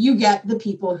happens, you get the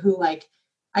people who like,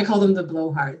 I call them the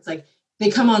blowhards. Like they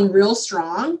come on real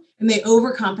strong and they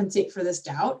overcompensate for this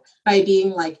doubt by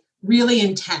being like really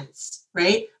intense,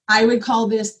 right? I would call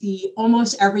this the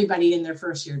almost everybody in their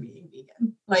first year being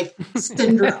vegan, like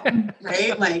syndrome,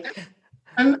 right? Like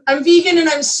I'm vegan and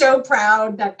I'm so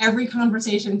proud that every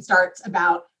conversation starts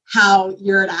about how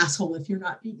you're an asshole if you're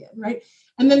not vegan, right?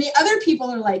 And then the other people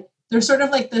are like, they're sort of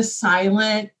like the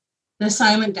silent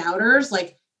doubters.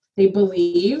 Like they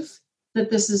believe that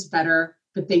this is better,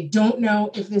 but they don't know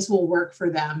if this will work for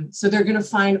them. So they're going to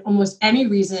find almost any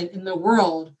reason in the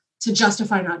world to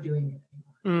justify not doing it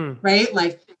anymore, right?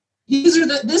 Like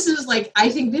I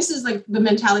think this is like the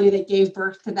mentality that gave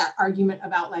birth to that argument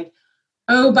about like,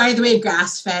 oh, by the way,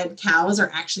 grass-fed cows are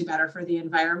actually better for the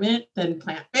environment than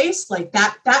plant-based. Like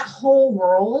that whole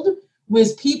world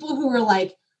was people who were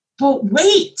like, but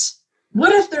wait,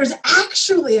 what if there's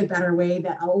actually a better way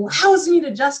that allows me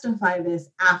to justify this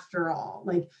after all?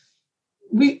 Like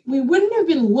we wouldn't have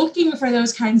been looking for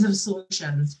those kinds of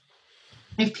solutions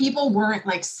if people weren't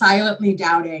like silently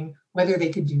doubting whether they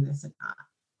could do this or not.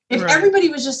 If everybody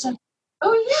was just like,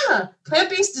 oh yeah,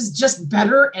 plant-based is just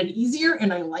better and easier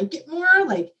and I like it more,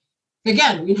 like,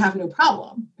 again, we'd have no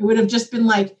problem. It would have just been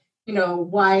like, you know,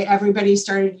 why everybody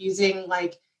started using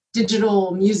like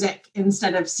digital music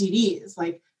instead of CDs.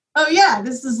 Like, oh yeah,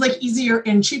 this is like easier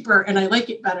and cheaper and I like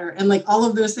it better and like all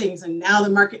of those things. And now the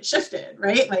market shifted,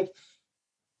 right? Like,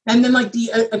 and then like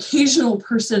the occasional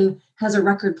person has a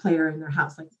record player in their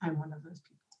house. Like I'm one of those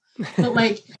people.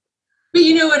 But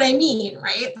you know what I mean,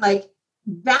 right? Like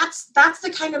that's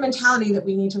the kind of mentality that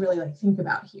we need to really like think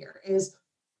about here is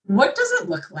what does it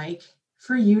look like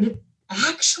for you to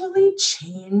actually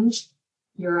change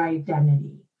your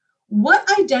identity?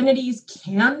 What identities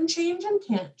can change and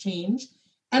can't change?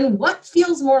 And what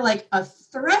feels more like a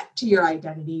threat to your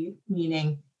identity,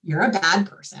 meaning you're a bad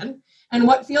person, and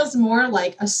what feels more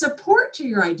like a support to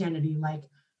your identity, like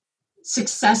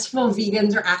successful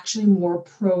vegans are actually more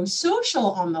pro-social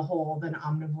on the whole than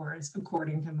omnivores,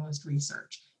 according to most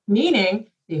research, meaning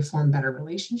they form better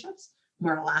relationships,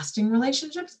 more lasting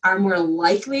relationships, are more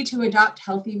likely to adopt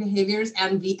healthy behaviors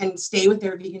and stay with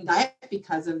their vegan diet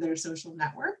because of their social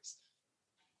networks.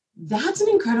 That's an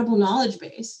incredible knowledge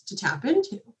base to tap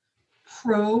into.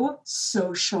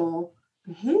 Pro-social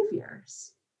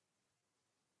behaviors.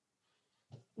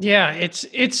 Yeah, it's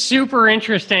super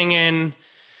interesting, and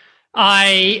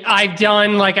I've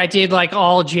done like I did like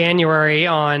all January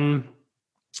on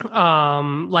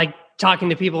like talking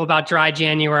to people about dry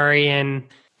January and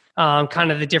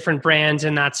kind of the different brands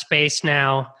in that space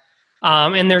now.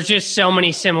 And there's just so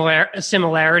many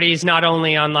similarities, not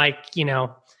only on like, you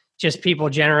know, just people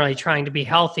generally trying to be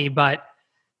healthy, but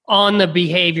on the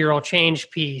behavioral change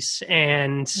piece.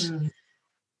 And,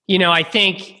 you know, I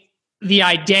think the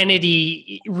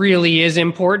identity really is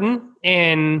important.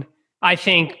 And I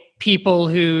think people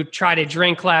who try to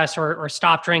drink less or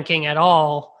stop drinking at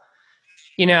all,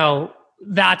 you know,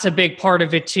 that's a big part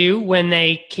of it too, when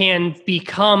they can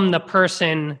become the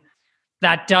person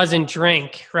that doesn't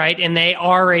drink, right? And they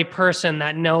are a person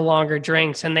that no longer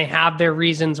drinks, and they have their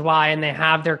reasons why, and they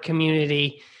have their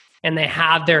community, and they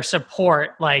have their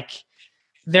support. Like,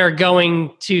 they're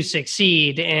going to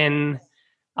succeed. And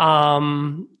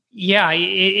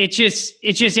it's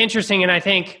just interesting. And I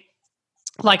think,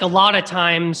 like, a lot of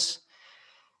times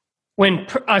when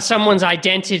someone's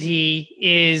identity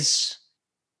is,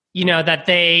 you know, that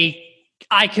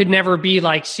I could never be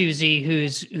like Susie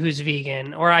who's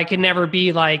vegan, or I could never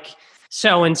be like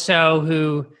so-and-so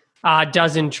who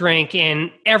doesn't drink.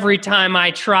 And every time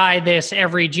I try this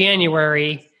every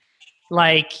January,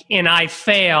 like, and I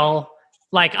fail,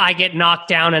 like, I get knocked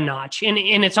down a notch. And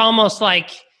it's almost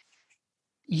like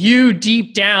you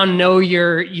deep down know who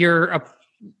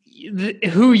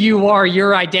you are.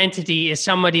 Your identity is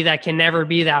somebody that can never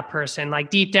be that person. Like,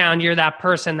 deep down, you're that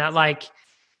person that, like,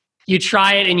 you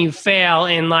try it and you fail,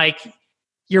 and, like,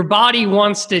 your body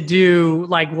wants to do,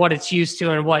 like, what it's used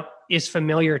to and what is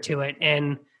familiar to it.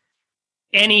 And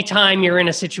anytime you're in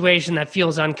a situation that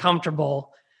feels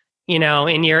uncomfortable, you know,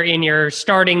 and you're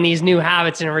starting these new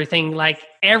habits and everything, like,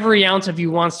 every ounce of you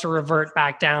wants to revert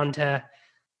back down to,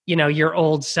 you know, your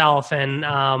old self. And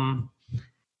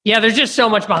there's just so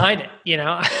much behind it, you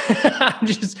know.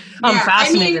 I'm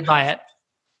fascinated by it.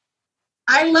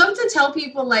 I love to tell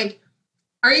people, like,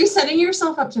 are you setting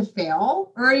yourself up to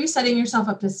fail, or are you setting yourself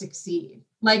up to succeed?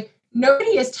 Like,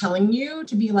 nobody is telling you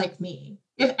to be like me.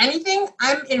 If anything,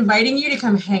 I'm inviting you to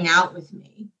come hang out with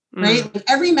me, right? Like,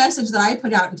 every message that I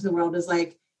put out into the world is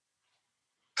like,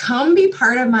 come be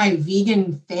part of my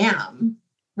vegan fam,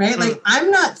 right? Like,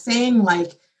 I'm not saying,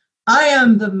 like, I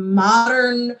am the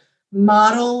modern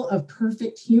model of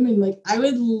perfect human. Like, I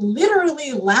would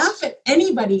literally laugh at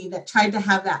anybody that tried to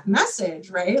have that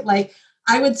message, right? Like,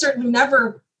 I would certainly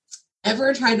never,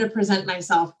 ever try to present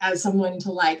myself as someone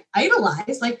to, like,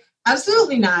 idolize. Like,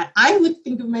 absolutely not. I would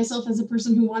think of myself as a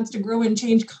person who wants to grow and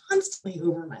change constantly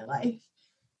over my life.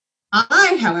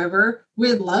 I, however,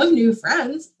 would love new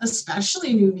friends,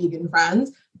 especially new vegan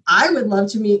friends. I would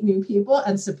love to meet new people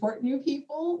and support new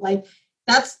people. Like,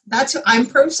 that's who I'm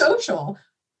pro-social.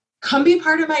 Come be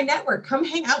part of my network. Come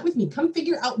hang out with me. Come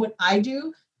figure out what I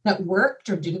do that worked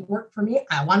or didn't work for me.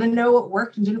 I want to know what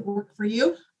worked and didn't work for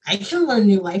you. I can learn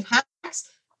new life hacks.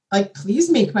 Like,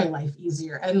 please make my life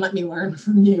easier and let me learn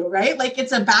from you, right? Like,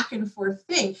 it's a back and forth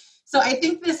thing. So I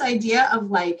think this idea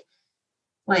of like,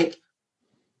 you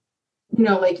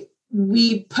know, like,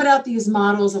 we put out these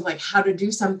models of, like, how to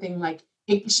do something, like,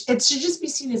 it should just be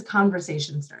seen as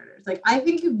conversation starters. Like, I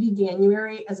think of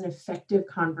Veganuary as an effective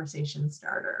conversation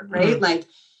starter, right? Like,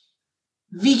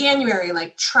 Veganuary,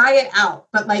 like, try it out.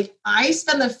 But, like, I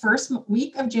spend the first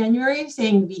week of January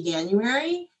saying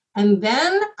Veganuary, and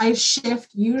then I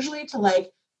shift usually to,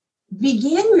 like,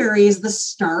 Veganuary is the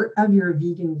start of your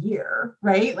vegan year,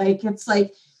 right? Like, it's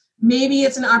like, maybe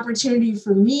it's an opportunity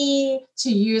for me to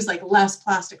use, like, less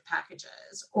plastic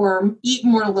packages, or eat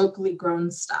more locally grown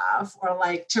stuff, or,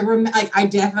 like, like, I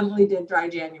definitely did dry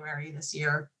January this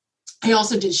year. I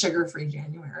also did sugar-free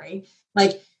January.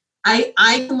 Like,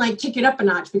 I can, like, kick it up a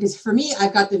notch, because for me,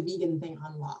 I've got the vegan thing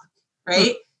on lock,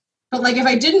 right? But, like, if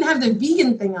I didn't have the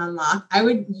vegan thing on lock, I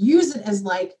would use it as,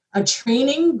 like, a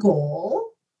training goal,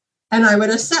 and I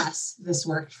would assess, this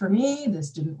worked for me,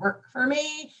 this didn't work for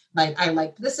me, like, I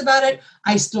liked this about it,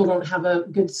 I still don't have a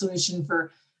good solution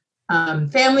for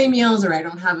family meals, or I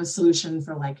don't have a solution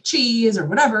for, like, cheese or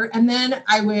whatever. And then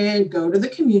I would go to the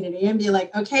community and be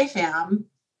like, okay, fam,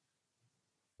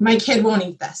 my kid won't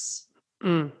eat this.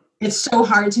 It's so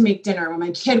hard to make dinner when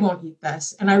my kid won't eat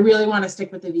this, and I really want to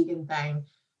stick with the vegan thing.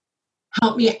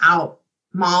 Help me out,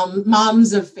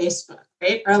 moms of Facebook,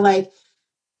 right? Or like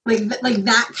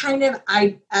that kind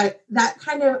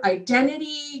of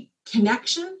identity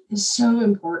connection is so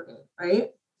important,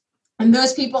 right? And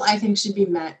those people, I think, should be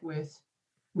met with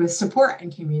support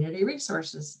and community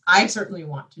resources. I certainly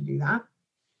want to do that.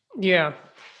 Yeah.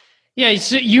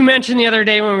 So you mentioned the other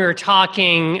day when we were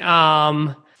talking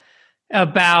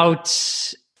about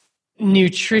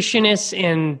nutritionists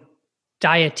and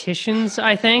dietitians,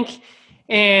 I think.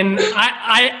 And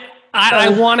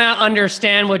I want to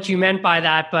understand what you meant by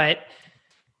that, but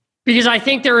because I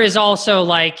think there is also,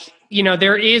 like, you know,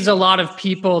 there is a lot of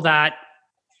people that,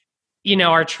 you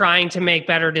know, are trying to make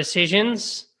better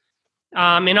decisions.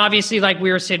 And obviously, like,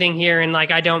 we were sitting here, and,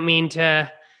 like, I don't mean to,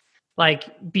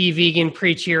 like, be vegan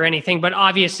preachy or anything, but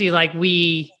obviously, like,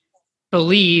 we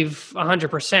believe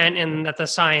 100% and that the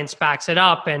science backs it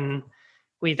up. And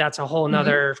that's a whole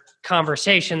nother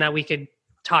conversation that we could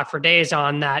talk for days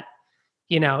on. That,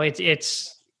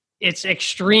 it's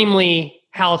extremely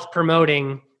health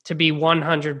promoting to be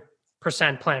 100%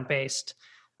 plant-based.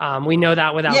 We know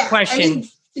that without question,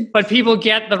 but people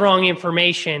get the wrong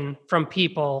information from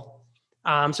people.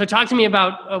 So talk to me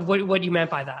about what you meant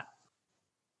by that.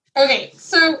 Okay.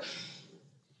 So,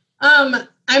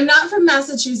 I'm not from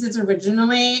Massachusetts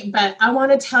originally, but I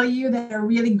want to tell you that it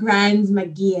really grinds my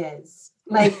gears.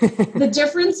 Like the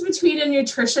difference between a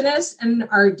nutritionist and an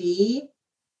RD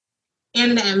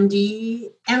and an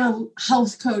MD and a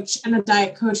health coach and a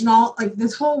diet coach and all, like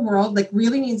this whole world, like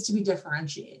really needs to be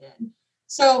differentiated.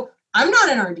 So I'm not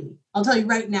an RD. I'll tell you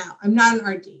right now, I'm not an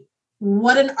RD.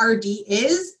 What an RD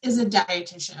is a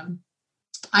dietitian.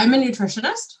 I'm a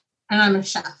nutritionist and I'm a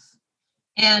chef.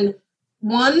 And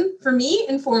one, for me,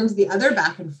 informs the other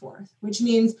back and forth, which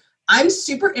means I'm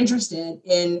super interested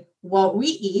in what we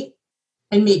eat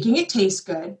and making it taste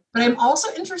good, but I'm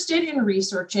also interested in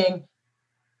researching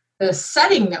the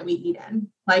setting that we eat in.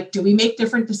 Like, do we make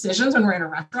different decisions when we're in a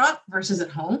restaurant versus at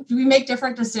home? Do we make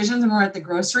different decisions when we're at the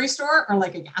grocery store or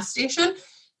like a gas station?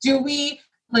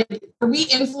 Are we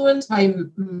influenced by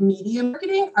media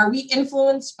marketing? Are we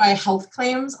influenced by health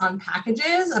claims on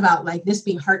packages about like this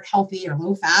being heart healthy or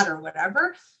low fat or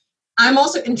whatever? I'm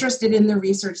also interested in the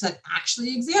research that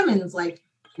actually examines like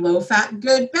low fat,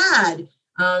 good, bad.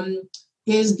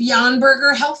 Is Beyond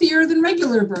Burger healthier than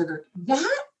regular burger?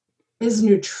 That is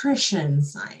nutrition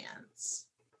science.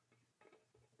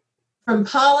 From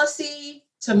policy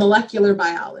to molecular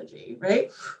biology,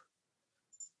 right?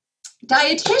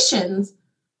 Dietitians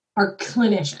are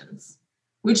clinicians,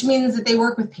 which means that they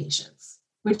work with patients,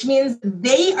 which means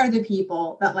they are the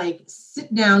people that like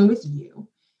sit down with you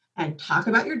and talk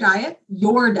about your diet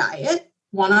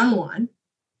one-on-one.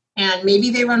 And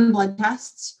maybe they run blood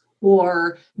tests,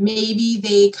 or maybe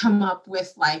they come up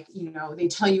with like, they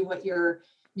tell you what your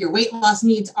weight loss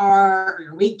needs are, or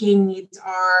your weight gain needs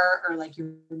are, or like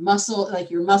your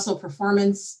muscle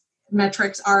performance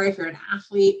metrics are if you're an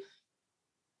athlete.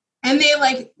 And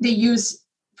they use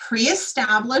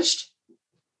pre-established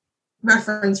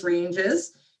reference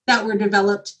ranges that were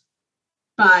developed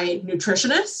by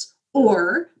nutritionists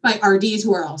or by RDs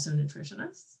who are also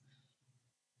nutritionists.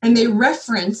 And they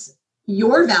reference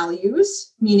your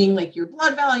values, meaning like your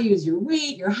blood values, your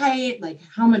weight, your height, like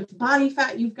how much body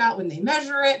fat you've got when they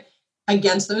measure it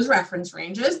against those reference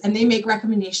ranges. And they make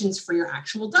recommendations for your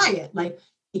actual diet, like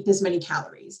eat this many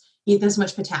calories, eat this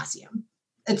much potassium,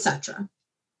 etc.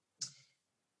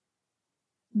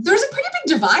 There's a pretty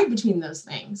big divide between those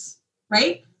things,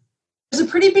 right? There's a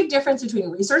pretty big difference between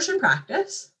research and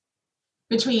practice,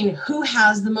 between who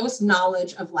has the most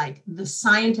knowledge of like the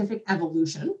scientific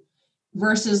evolution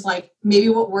versus like maybe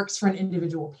what works for an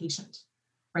individual patient,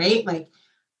 right? Like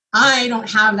I don't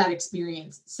have that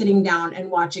experience sitting down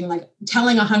and watching, like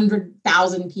telling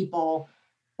 100,000 people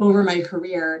over my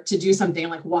career to do something,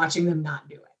 like watching them not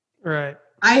do it. Right.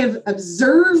 I have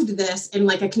observed this in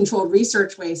like a controlled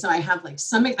research way. So I have like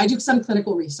I do some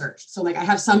clinical research. So like I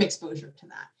have some exposure to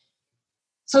that.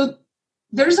 So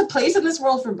there's a place in this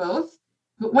world for both.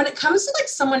 But when it comes to like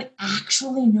someone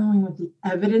actually knowing what the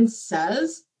evidence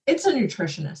says, it's a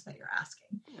nutritionist that you're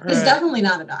asking. Right. It's definitely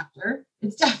not a doctor.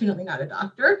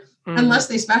 Unless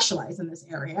they specialize in this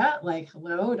area. Like,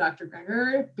 hello, Dr.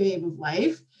 Greger, babe of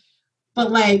life.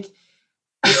 But like,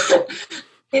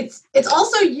 it's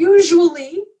also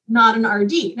usually not an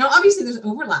RD. Now, obviously there's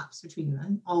overlaps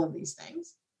between all of these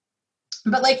things,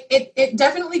 but like it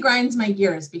definitely grinds my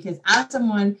gears, because as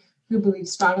someone who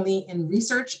believes strongly in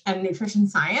research and nutrition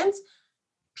science,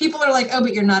 people are like, oh,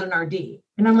 but you're not an RD.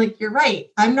 And I'm like, you're right.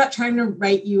 I'm not trying to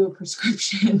write you a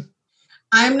prescription.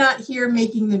 I'm not here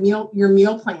making your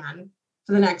meal plan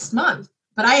for the next month,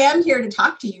 but I am here to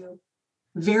talk to you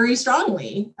very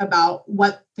strongly about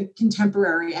what the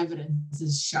contemporary evidence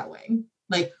is showing,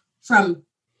 like from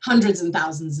hundreds and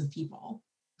thousands of people,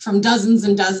 from dozens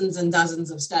and dozens and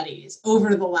dozens of studies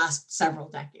over the last several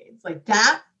decades. Like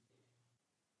that,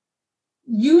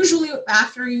 usually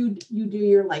after you do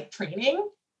your like training,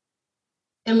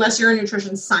 unless you're a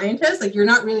nutrition scientist, like you're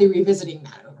not really revisiting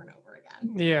that over and over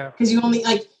again. Yeah. Because you only,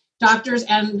 like doctors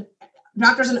and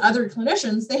other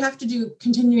clinicians, they have to do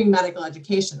continuing medical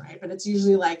education, right? But it's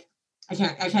usually like, I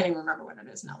can't even remember what it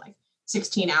is now, like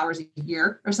 16 hours a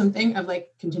year or something of like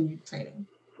continued training.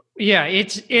 Yeah.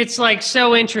 It's like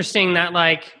so interesting that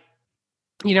like,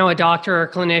 a doctor or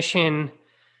clinician,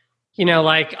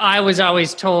 like I was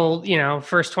always told,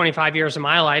 first 25 years of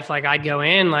my life, like I'd go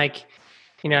in, like,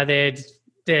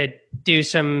 they'd do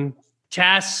some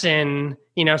tests and,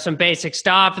 some basic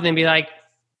stuff and then be like,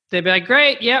 they'd be like,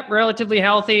 great, yep, relatively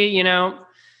healthy, you know,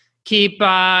 keep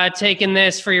taking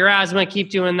this for your asthma, keep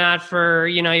doing that for,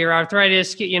 you know, your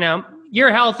arthritis, you know,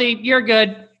 you're healthy, you're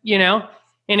good, you know.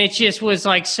 And it just was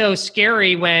like so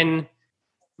scary when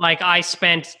like I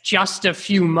spent just a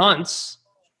few months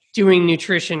doing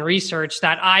nutrition research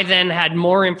that I then had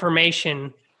more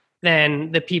information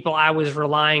than the people I was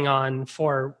relying on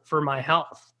for my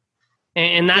health.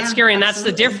 And that's scary. And that's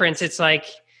the difference. It's like,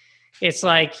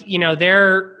 you know,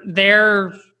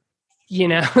 they're, you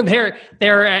know,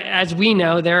 they're, as we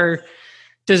know, they're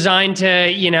designed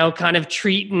to, you know, kind of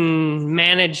treat and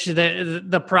manage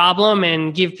the problem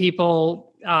and give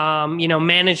people, you know,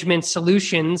 management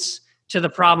solutions to the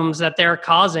problems that they're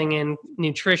causing. And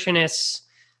nutritionists,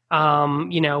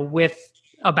 you know, with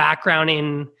a background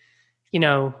in, you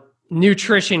know,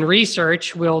 nutrition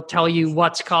research will tell you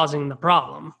what's causing the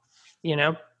problem, you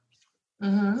know?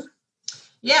 Mm-hmm.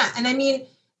 Yeah. And I mean,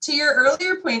 to your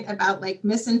earlier point about like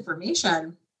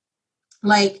misinformation,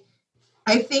 like,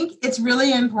 I think it's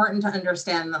really important to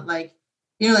understand that, like,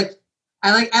 you know, like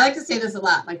I like to say this a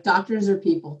lot, like doctors are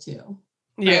people too.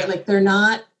 Right? Yeah. Like they're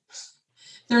not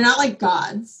like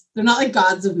gods. They're not like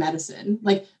gods of medicine.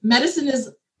 Like medicine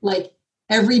is like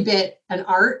every bit an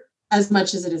art as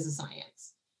much as it is a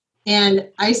science. And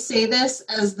I say this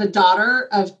as the daughter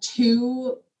of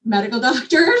 2 medical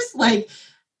doctors. Like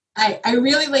I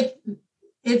really like,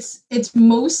 it's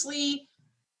mostly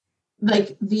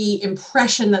like the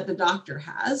impression that the doctor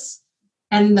has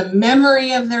and the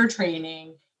memory of their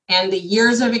training and the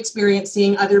years of experience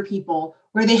seeing other people,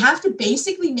 where they have to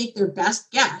basically make their best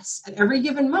guess at every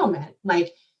given moment.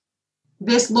 Like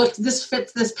this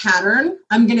fits this pattern.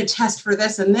 I'm going to test for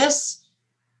this and this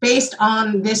based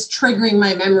on this triggering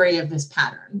my memory of this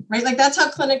pattern, right? Like that's how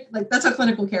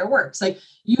clinical care works. Like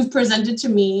you've presented to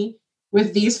me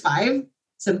with these 5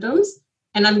 symptoms,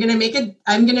 and I'm going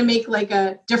to make like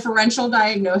a differential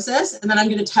diagnosis, and then I'm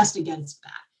going to test against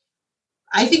that.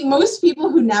 I think most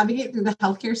people who navigate through the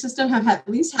healthcare system have at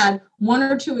least had 1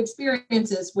 or 2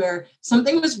 experiences where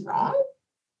something was wrong.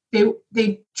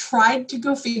 They tried to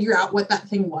go figure out what that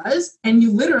thing was, and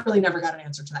you literally never got an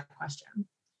answer to that question.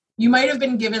 You might have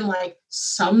been given like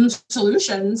some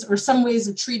solutions or some ways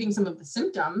of treating some of the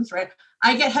symptoms, right?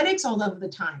 I get headaches all of the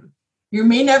time. You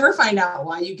may never find out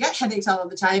why you get headaches all of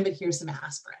the time, but here's some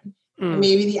aspirin. And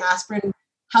maybe the aspirin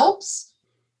helps.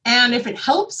 And if it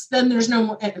helps, then there's no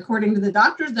more, according to the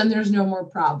doctors, then there's no more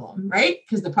problem, right?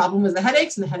 Because the problem was the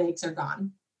headaches, and the headaches are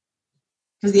gone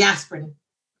because the aspirin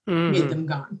made them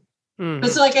gone.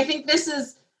 But so like, I think this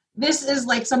is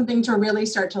like something to really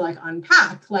start to like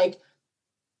unpack. Like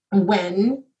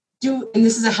and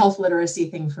this is a health literacy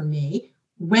thing for me,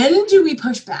 when do we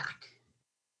push back?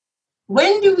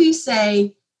 When do we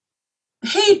say,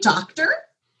 hey, doctor,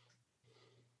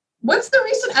 what's the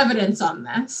recent evidence on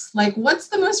this? Like, what's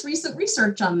the most recent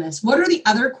research on this? What are the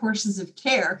other courses of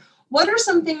care? What are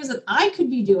some things that I could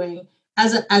be doing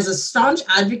as a staunch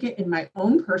advocate in my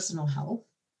own personal health?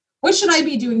 What should I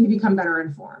be doing to become better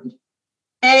informed?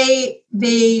 They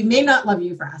may not love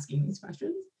you for asking these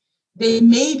questions. They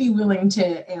may be willing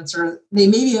to answer. They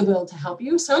may be able to help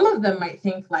you. Some of them might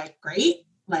think like, great,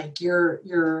 like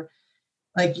you're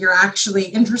actually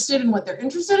interested in what they're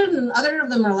interested in. And other of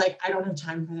them are like, I don't have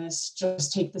time for this.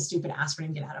 Just take the stupid aspirin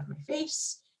and get out of my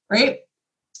face, right?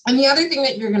 And the other thing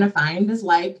that you're going to find is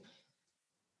like,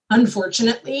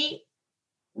 unfortunately,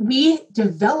 we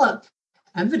develop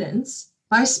evidence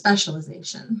by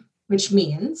specialization, which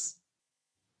means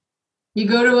you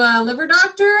go to a liver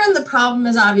doctor and the problem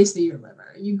is obviously your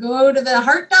liver. You go to the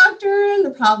heart doctor and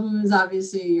the problem is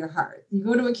obviously your heart. You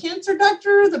go to a cancer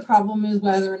doctor, the problem is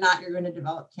whether or not you're going to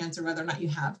develop cancer, whether or not you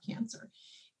have cancer.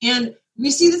 And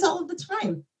we see this all of the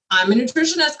time. I'm a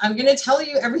nutritionist. I'm going to tell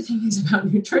you everything is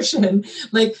about nutrition.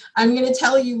 Like, I'm going to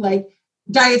tell you like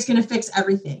diet's going to fix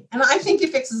everything. And I think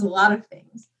it fixes a lot of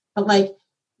things, but like,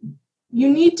 you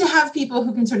need to have people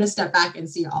who can sort of step back and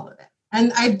see all of it.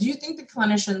 And I do think the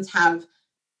clinicians have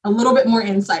a little bit more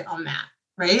insight on that,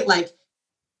 right? Like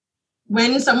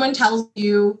when someone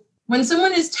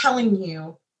is telling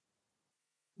you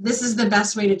this is the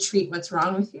best way to treat what's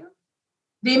wrong with you,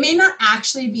 they may not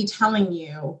actually be telling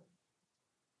you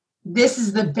this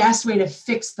is the best way to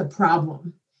fix the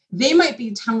problem. They might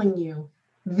be telling you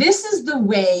this is the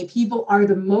way people are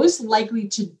the most likely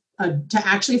to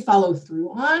actually follow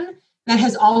through on, that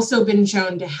has also been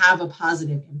shown to have a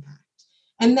positive impact.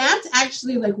 And that's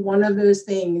actually like one of those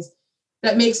things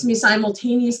that makes me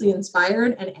simultaneously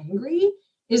inspired and angry,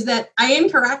 is that I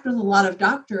interact with a lot of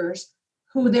doctors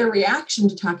who their reaction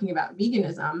to talking about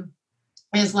veganism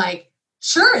is like,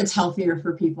 sure, it's healthier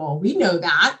for people. We know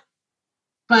that.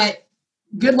 But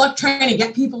good luck trying to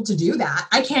get people to do that.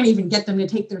 I can't even get them to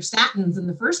take their statins in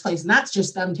the first place. And that's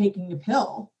just them taking a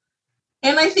pill.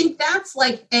 And I think that's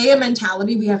like a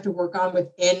mentality we have to work on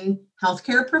within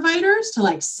healthcare providers to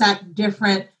like set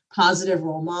different positive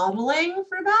role modeling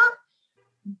for that.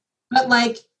 But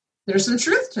like, there's some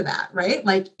truth to that, right?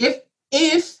 Like if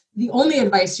the only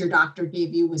advice your doctor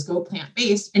gave you was go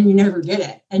plant-based and you never did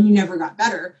it and you never got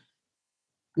better,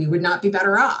 we would not be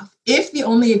better off. If the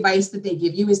only advice that they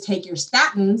give you is take your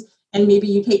statins and maybe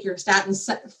you take your statins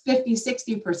 50,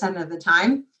 60% of the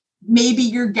time, maybe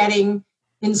you're getting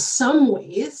in some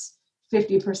ways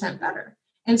 50% better.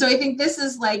 And so I think this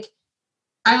is like,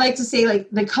 I like to say like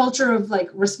the culture of like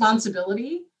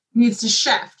responsibility needs to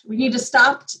shift. We need to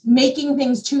stop making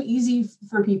things too easy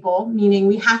for people, meaning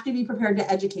we have to be prepared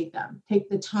to educate them, take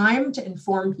the time to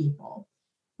inform people.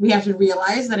 We have to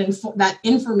realize that that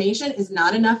information is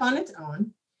not enough on its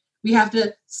own. We have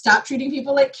to stop treating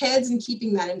people like kids and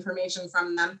keeping that information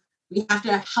from them. We have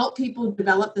to help people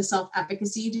develop the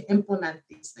self-efficacy to implement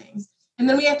these things. And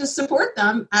then we have to support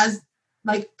them as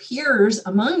like peers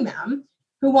among them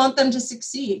who want them to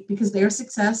succeed because their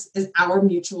success is our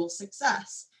mutual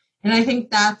success. And I think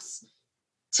that's,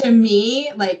 to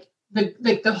me, like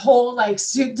the whole like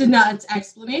soup to nuts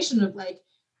explanation of like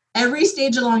every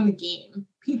stage along the game,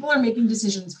 people are making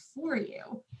decisions for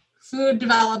you. Food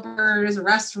developers,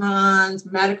 restaurants,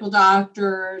 medical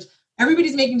doctors,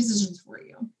 everybody's making decisions for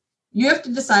you. You have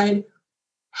to decide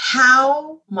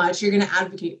how much you're going to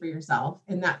advocate for yourself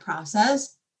in that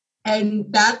process. And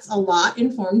that's a lot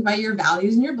informed by your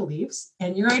values and your beliefs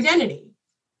and your identity.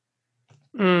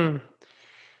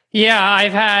 Yeah,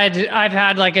 I've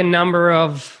had like a number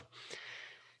of,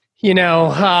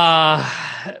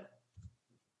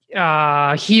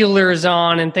 healers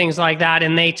on and things like that.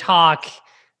 And they talk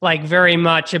like very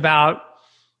much about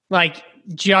like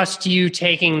just you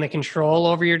taking the control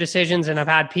over your decisions. And I've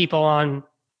had people on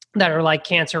that are like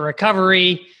cancer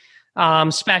recovery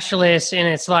specialists. And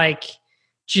it's like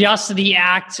just the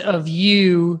act of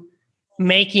you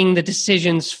making the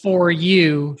decisions for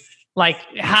you like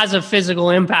has a physical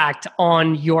impact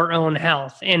on your own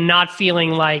health and not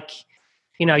feeling like,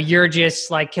 you're just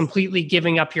like completely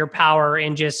giving up your power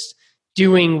and just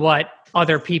doing what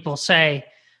other people say.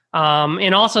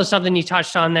 And also something you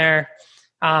touched on there.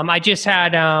 I just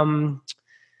had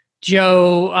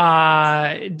Joe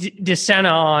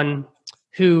DeSena on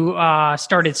who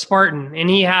started Spartan, and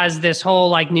he has this whole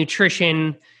like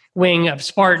nutrition wing of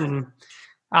Spartan.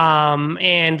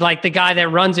 And like the guy that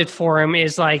runs it for him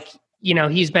is like,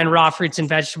 he's been raw fruits and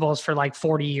vegetables for like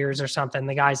 40 years or something.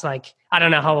 The guy's like, I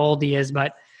don't know how old he is,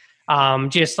 but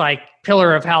just like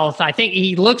pillar of health. I think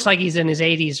he looks like he's in his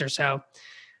 80s or so.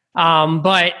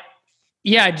 But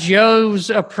yeah, Joe's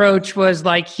approach was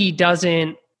like, he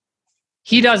doesn't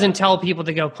tell people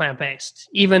to go plant-based,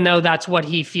 even though that's what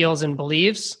he feels and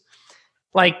believes.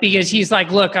 Like, because he's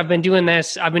like, look, I've been doing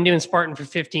Spartan for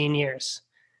 15 years.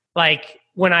 Like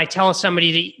when I tell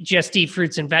somebody to just eat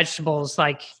fruits and vegetables,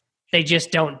 like they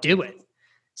just don't do it.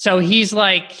 So he's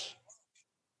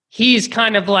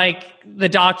kind of like the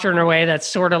doctor in a way that's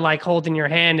sort of like holding your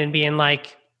hand and being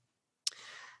like,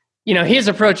 his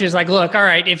approach is like, look, all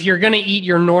right, if you're going to eat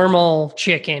your normal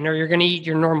chicken or you're going to eat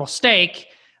your normal steak,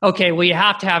 okay, well, you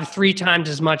have to have 3 times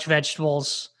as much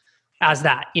vegetables as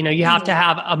that. You have to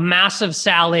have a massive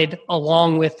salad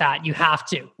along with that. You have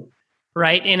to,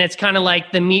 right? And it's kind of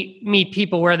like the meet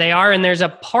people where they are. And there's a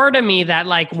part of me that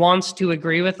like wants to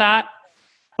agree with that.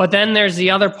 But then there's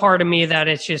the other part of me that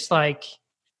it's just like,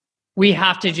 we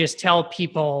have to just tell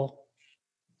people,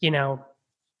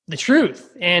 the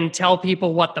truth and tell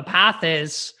people what the path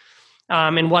is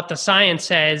and what the science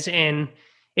says. And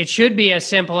it should be as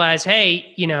simple as,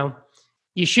 hey,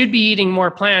 you should be eating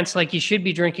more plants, like you should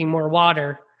be drinking more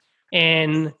water,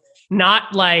 and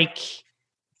not like,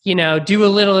 do a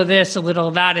little of this, a little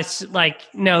of that. It's like,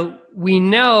 no, we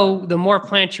know the more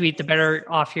plants you eat, the better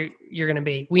off you're going to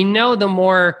be. We know the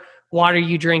more water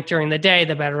you drink during the day,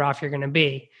 the better off you're going to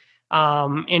be.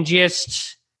 And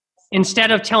just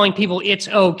instead of telling people it's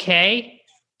okay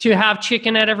to have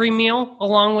chicken at every meal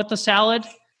along with the salad,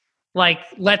 like,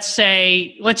 let's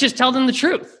just tell them the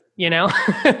truth,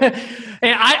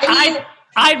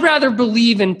 I'd rather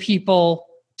believe in people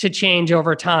to change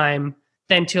over time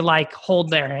than to like hold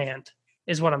their hand,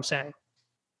 is what I'm saying.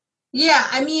 Yeah.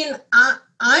 I mean,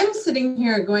 I'm sitting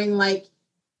here going like,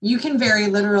 you can very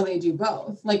literally do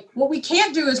both. Like what we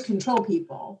can't do is control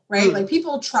people, right? Like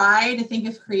people try to think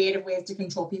of creative ways to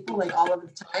control people like all of the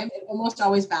time. It almost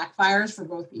always backfires for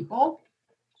both people.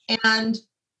 And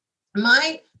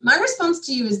my response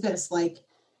to you is this, like,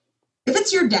 if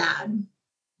it's your dad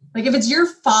Like if it's your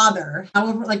father,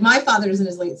 however, like my father's in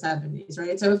his late 70s,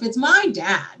 right? So if it's my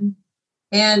dad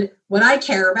and what I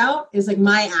care about is like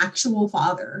my actual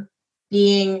father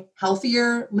being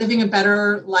healthier, living a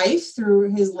better life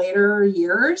through his later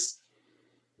years,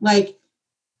 like,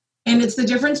 and it's the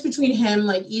difference between him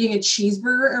like eating a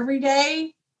cheeseburger every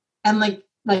day and like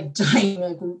dying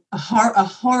like a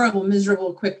horrible,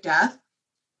 miserable, quick death,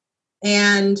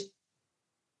 and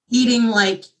eating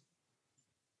like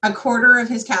a quarter of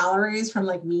his calories from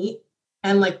like meat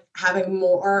and like having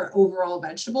more overall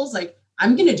vegetables. Like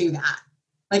I'm going to do that.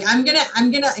 Like I'm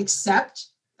going to accept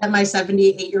that my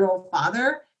 78-year-old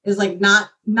father is like not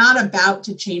about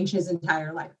to change his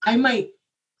entire life.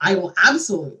 I will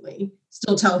absolutely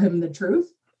still tell him the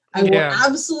truth. I will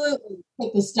absolutely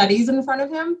put the studies in front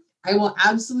of him. I will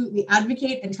absolutely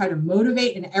advocate and try to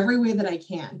motivate in every way that I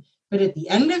can. But at the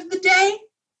end of the day,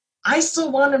 I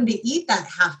still want him to eat that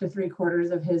 1/2 to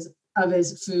 3/4 of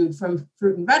his food from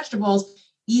fruit and vegetables,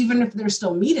 even if there's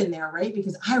still meat in there, right?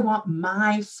 Because I want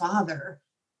my father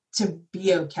to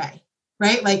be okay,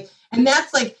 right? Like, and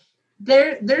that's like,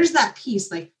 there's that piece,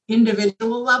 like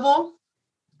individual level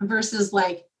versus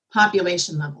like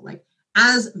population level. Like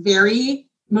as very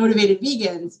motivated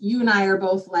vegans, you and I are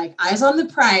both like eyes on the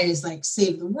prize, like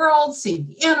save the world, save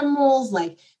the animals,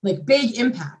 like big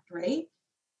impact, right?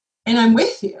 And I'm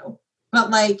with you,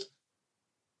 but like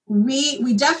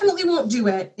we definitely won't do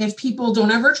it if people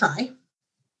don't ever try.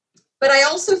 But I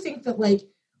also think that like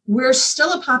we're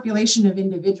still a population of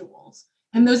individuals,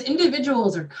 and those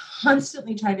individuals are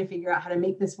constantly trying to figure out how to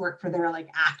make this work for their like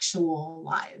actual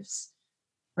lives,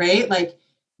 right? Like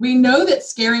we know that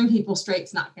scaring people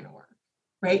straight's not going to work,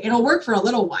 right? It'll work for a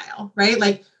little while, right?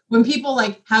 Like when people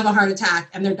like have a heart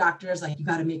attack and their doctor's like, you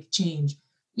got to make a change.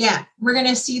 Yeah, we're going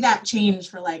to see that change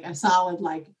for like a solid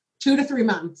like 2 to 3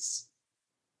 months.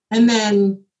 And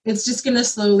then it's just going to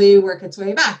slowly work its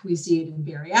way back. We see it in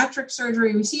bariatric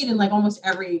surgery. We see it in like almost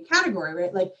every category,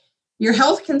 right? Like your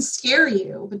health can scare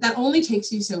you, but that only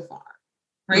takes you so far,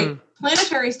 right?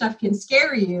 Planetary stuff can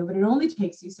scare you, but it only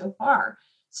takes you so far.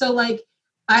 So like,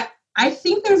 I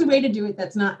think there's a way to do it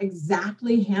that's not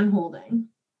exactly hand-holding,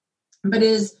 but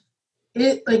is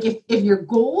it like if your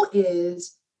goal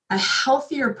is a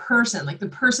healthier person, like the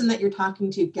person that you're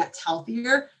talking to gets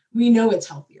healthier, we know it's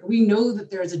healthier. We know that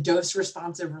there's a dose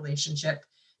responsive relationship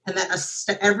and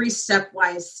that every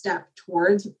stepwise step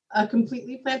towards a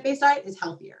completely plant-based diet is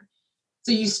healthier.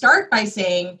 So you start by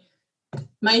saying,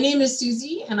 my name is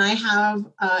Susie, and I have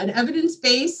an evidence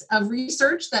base of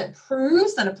research that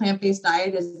proves that a plant-based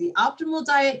diet is the optimal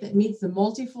diet that meets the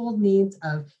multifold needs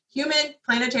of human,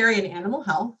 planetary, and animal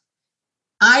health.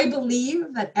 I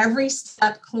believe that every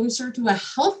step closer to a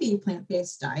healthy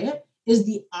plant-based diet is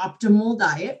the optimal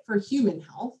diet for human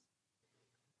health.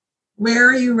 Where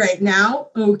are you right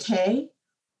now? Okay.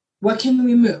 What can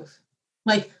we move?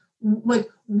 Like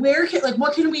where can, like,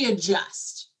 what can we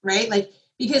adjust? Right? Like,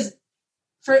 because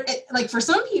for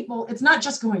some people, it's not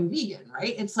just going vegan,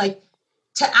 right? It's like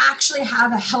to actually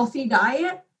have a healthy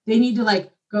diet, they need to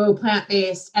like go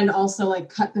plant-based and also like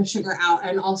cut the sugar out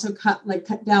and also cut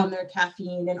down their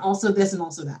caffeine and also this and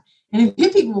also that. And if you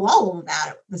hit people with all of that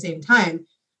at the same time,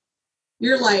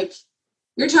 you're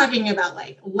talking about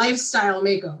like lifestyle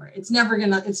makeover. It's never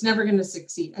gonna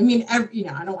succeed. I mean, I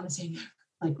don't want to say never,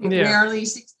 like it rarely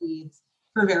succeeds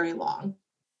for very long.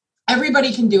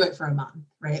 Everybody can do it for a month,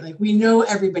 right? Like we know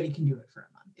everybody can do it for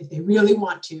a month if they really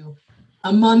want to.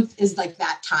 A month is like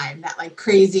that time, that like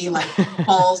crazy, like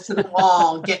balls to the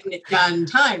wall, getting it done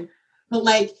time. But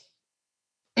like,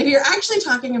 if you're actually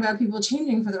talking about people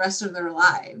changing for the rest of their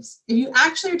lives, if you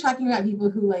actually are talking about people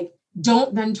who like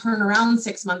don't then turn around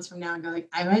 6 months from now and go like,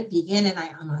 I went vegan and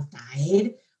I almost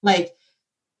died. Like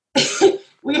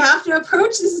we have to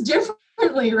approach this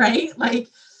differently, right? Like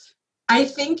I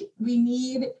think we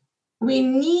need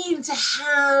to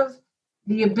have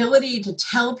the ability to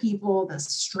tell people the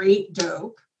straight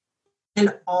dope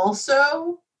and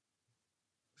also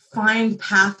find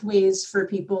pathways for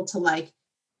people to like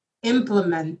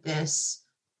implement this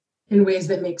in ways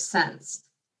that make sense.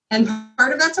 And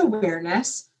part of that's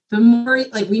awareness. The more,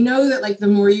 like, we know that like the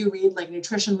more you read like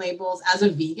nutrition labels as a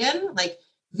vegan, like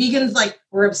vegans, like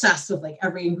we're obsessed with like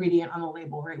every ingredient on the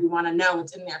label, right? We want to know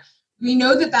what's in there. We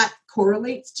know that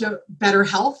correlates to better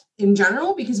health in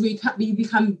general because we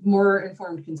become more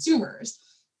informed consumers.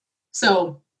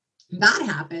 So that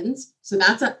happens. So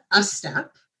that's a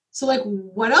step. So like,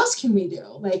 what else can we do?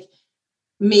 Like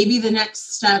maybe the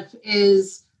next step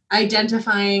is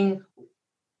identifying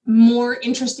more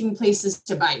interesting places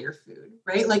to buy your food,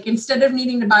 right? Like instead of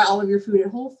needing to buy all of your food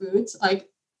at Whole Foods, like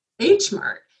H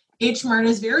Mart. H Mart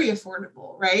is very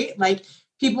affordable, right? Like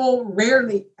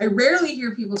I rarely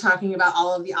hear people talking about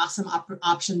all of the awesome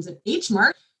options at H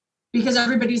Mart, because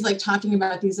everybody's like talking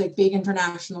about these like big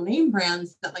international name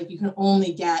brands that like you can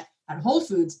only get at Whole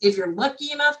Foods if you're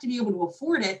lucky enough to be able to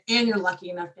afford it and you're lucky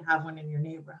enough to have one in your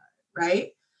neighborhood,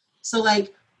 right? So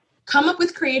like come up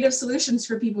with creative solutions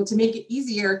for people to make it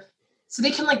easier so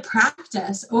they can like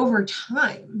practice over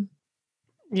time.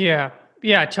 Yeah,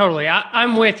 totally.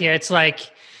 I'm with you. It's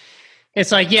like,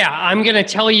 yeah, I'm going to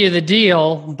tell you the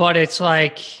deal, but it's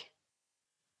like,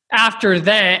 after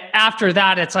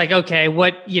that, it's like, okay,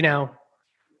 what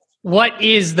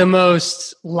is the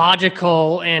most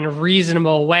logical and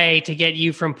reasonable way to get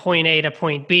you from point A to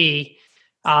point B?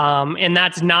 And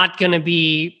that's not going to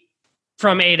be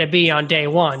from A to B on day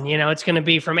one. It's going to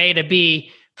be from A to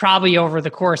B probably over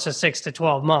the course of 6 to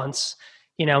 12 months,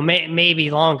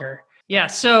 maybe longer. Yeah.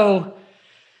 So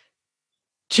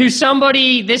to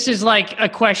somebody, this is like a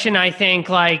question, I think,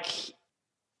 like,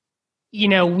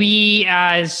 we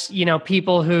as,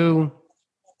 people who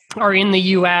are in the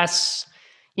US,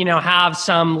 have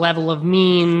some level of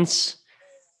means,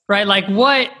 right? Like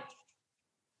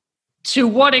to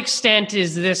what extent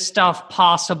is this stuff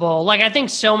possible? Like, I think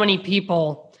so many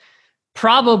people,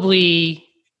 probably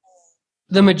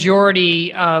the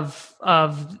majority of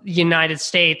the United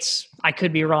States, I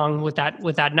could be wrong with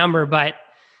that number, but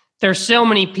there's so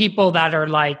many people that are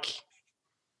like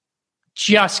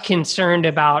just concerned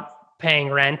about paying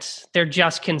rent. They're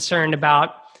just concerned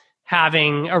about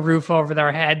having a roof over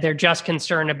their head. They're just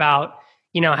concerned about,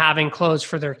 having clothes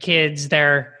for their kids.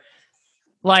 They're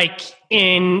like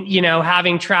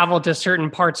having traveled to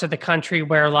certain parts of the country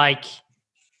where like,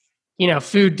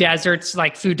 food deserts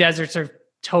are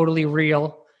totally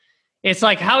real. It's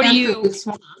like, how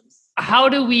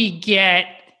do we get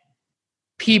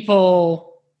people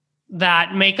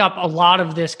that make up a lot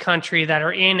of this country that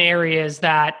are in areas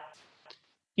that,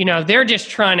 they're just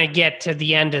trying to get to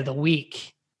the end of the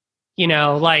week,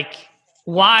 like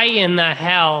why in the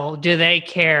hell do they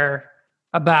care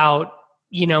about,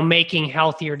 making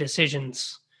healthier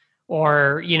decisions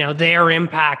or, their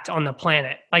impact on the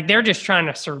planet? Like they're just trying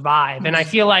to survive. And I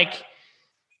feel like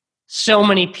so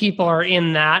many people are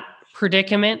in that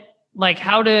predicament. Like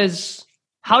how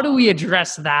do we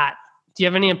address that? Do you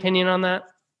have any opinion on that?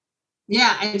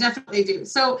 Yeah, I definitely do.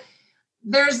 So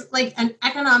there's like an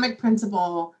economic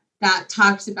principle that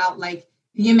talks about like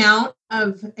the amount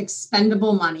of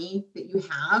expendable money that you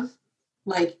have,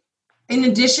 like in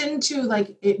addition to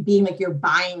like it being like your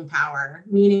buying power,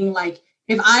 meaning like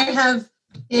if I have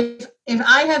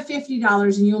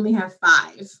 $50 and you only have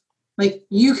 $5, like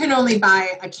you can only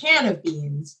buy a can of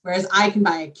beans, whereas I can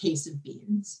buy a case of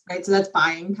beans, right? So that's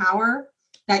buying power.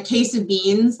 That case of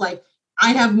beans, like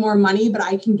I have more money, but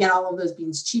I can get all of those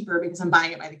beans cheaper because I'm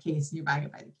buying it by the case and you're buying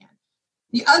it by the can.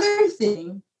 The other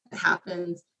thing that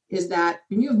happens is that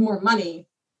when you have more money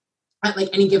at like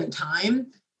any given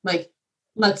time, like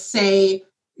let's say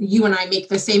you and I make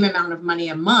the same amount of money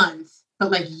a month, but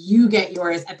like you get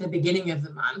yours at the beginning of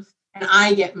the month and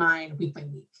I get mine week by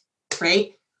week,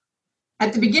 right?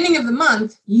 At the beginning of the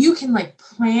month, you can like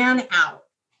plan out,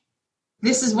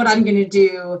 this is what I'm going to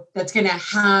do that's going to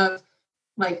have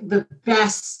like the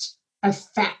best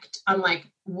effect on like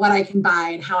what I can buy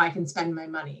and how I can spend my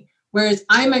money. Whereas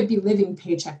I might be living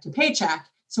paycheck to paycheck.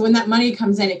 So when that money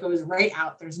comes in, it goes right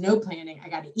out. There's no planning. I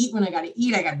got to eat when I got to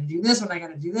eat. I got to do this when I got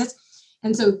to do this.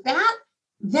 And so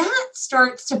that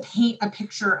starts to paint a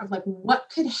picture of like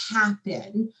what could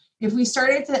happen if we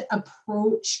started to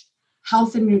approach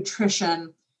health and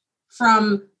nutrition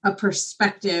from a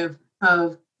perspective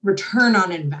of return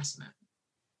on investment.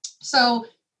 So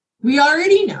we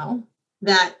already know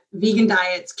that vegan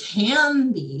diets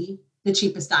can be the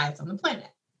cheapest diets on the planet.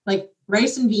 Like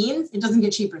rice and beans, it doesn't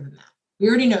get cheaper than that. We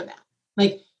already know that.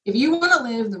 Like if you want to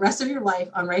live the rest of your life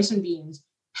on rice and beans,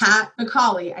 Pat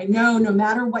McCauley, I know no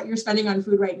matter what you're spending on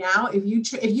food right now, if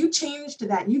you change to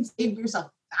that, you'd save yourself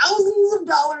thousands of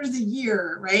dollars a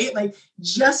year, right? Like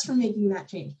just from making that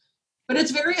change. But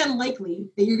it's very unlikely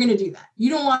that you're going to do that.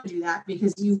 You don't want to do that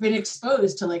because you've been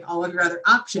exposed to like all of your other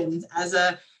options as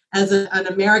an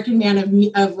American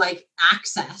man of like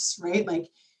access, right? Like,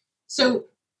 so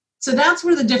that's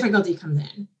where the difficulty comes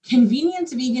in.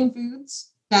 Convenience vegan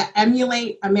foods that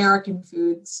emulate American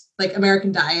foods, like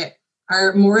American diet,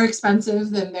 are more expensive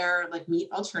than their like meat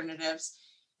alternatives.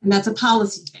 And that's a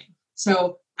policy thing.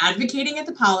 So advocating at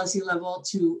the policy level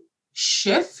to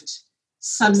shift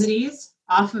subsidies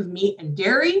off of meat and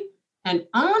dairy and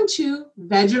onto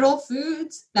vegetal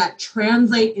foods that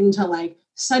translate into like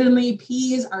suddenly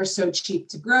peas are so cheap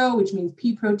to grow, which means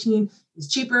pea protein is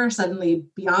cheaper. Suddenly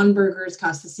Beyond Burgers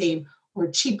cost the same or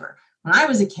cheaper. When I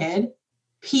was a kid,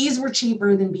 peas were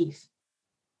cheaper than beef.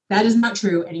 That is not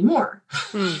true anymore.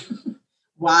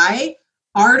 Why?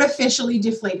 Artificially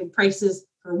deflated prices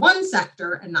for one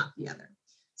sector and not the other.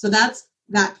 So that's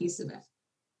that piece of it.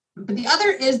 But the other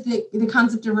is the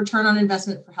concept of return on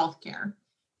investment for healthcare.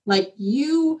 Like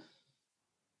you're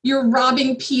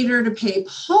robbing Peter to pay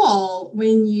Paul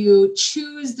when you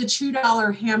choose the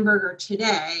 $2 hamburger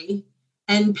today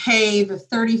and pay the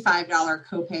 $35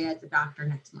 copay at the doctor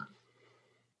next month,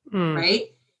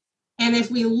 right? And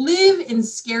if we live in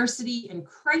scarcity and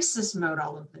crisis mode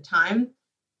all of the time,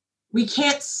 we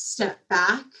can't step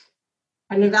back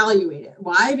and evaluate it.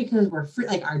 Why? Because we're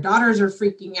like our daughters are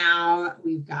freaking out.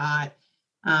 We've got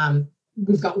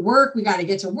work. We got to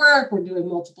get to work. We're doing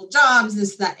multiple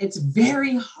jobs. That. It's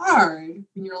very hard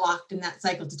when you're locked in that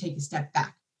cycle to take a step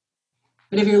back.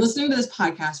 But if you're listening to this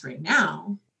podcast right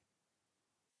now,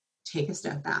 take a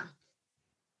step back.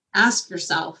 Ask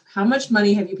yourself, how much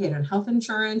money have you paid on health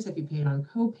insurance? Have you paid on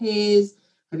copays?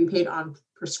 Have you paid on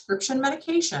prescription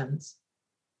medications?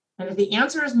 And if the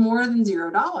answer is more than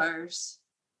 $0,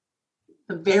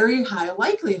 the very high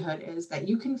likelihood is that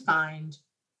you can find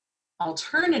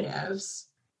alternatives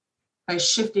by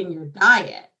shifting your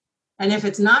diet. And if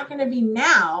it's not going to be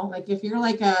now, like if you're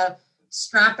like a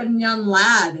strapping young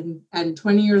lad and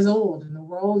 20 years old and the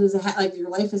world is ahead, like your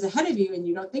life is ahead of you and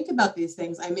you don't think about these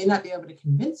things, I may not be able to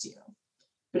convince you.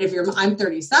 But if I'm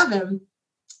 37,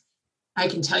 I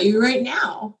can tell you right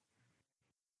now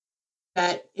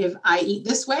that if I eat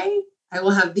this way, I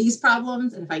will have these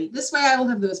problems. And if I eat this way, I will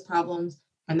have those problems.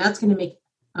 And that's going to make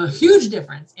a huge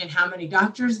difference in how many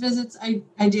doctor's visits I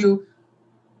do,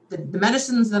 the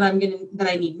medicines that I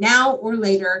need now or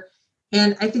later.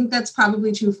 And I think that's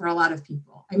probably true for a lot of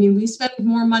people. I mean, we spend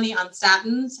more money on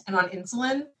statins and on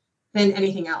insulin than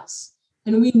anything else.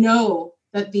 And we know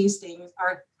that these things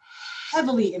are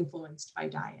heavily influenced by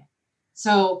diet.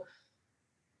 So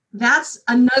that's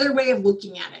another way of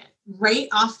looking at it right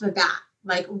off the bat.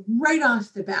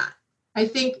 I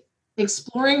think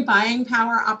exploring buying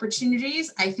power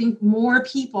opportunities, I think more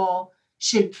people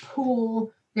should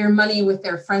pool their money with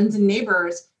their friends and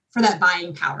neighbors for that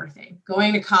buying power thing.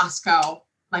 Going to Costco,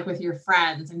 like with your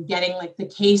friends and getting like the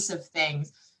case of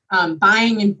things,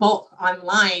 buying in bulk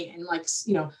online. And like,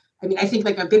 I think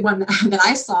like a big one that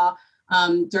I saw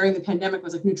during the pandemic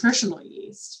was like nutritional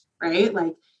yeast, right?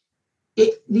 Like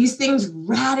these things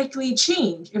radically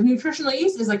change. If nutritional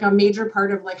yeast is like a major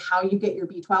part of like how you get your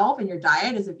B12 in your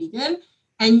diet as a vegan,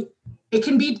 and it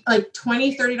can be like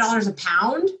 $20, $30 a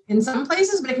pound in some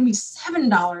places, but it can be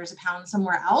 $7 a pound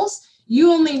somewhere else.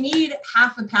 You only need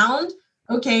half a pound.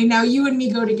 Okay, now you and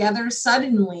me go together.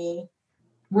 Suddenly,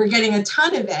 we're getting a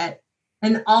ton of it,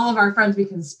 and all of our friends, we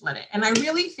can split it. And I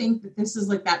really think that this is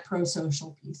like that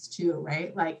pro-social piece too,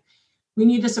 right? Like we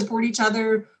need to support each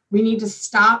other. We need to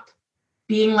stop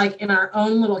being like in our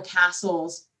own little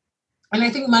castles. And I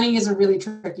think money is a really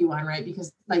tricky one, right?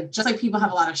 Because like, just like people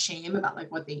have a lot of shame about like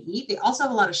what they eat, they also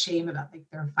have a lot of shame about like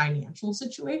their financial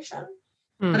situation.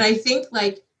 But I think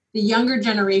like the younger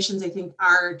generations, I think,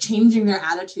 are changing their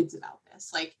attitudes about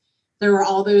this. Like there were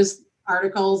all those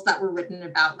articles that were written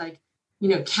about like,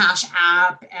 Cash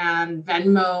App and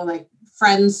Venmo, like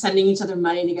friends sending each other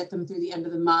money to get them through the end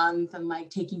of the month and like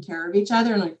taking care of each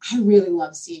other. And like, I really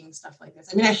love seeing stuff like this.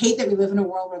 I mean, I hate that we live in a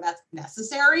world where that's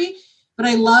necessary, but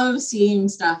I love seeing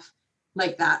stuff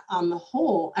like that on the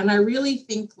whole. And I really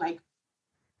think like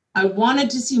I wanted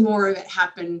to see more of it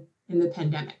happen in the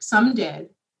pandemic. Some did,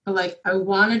 but like I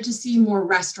wanted to see more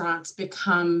restaurants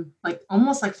become like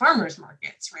almost like farmers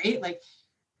markets, right? Like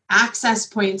access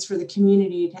points for the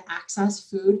community to access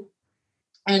food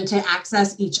and to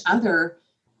access each other.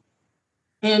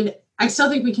 And I still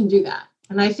think we can do that.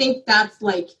 And I think that's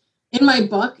like in my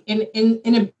book, in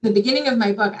the beginning of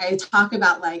my book, I talk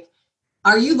about like,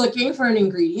 are you looking for an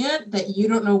ingredient that you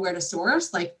don't know where to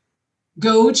source? Like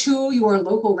go to your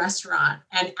local restaurant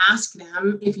and ask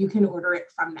them if you can order it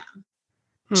from them.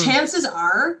 Chances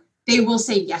are they will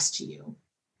say yes to you.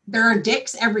 There are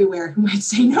dicks everywhere who might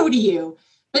say no to you.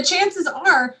 But chances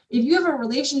are, if you have a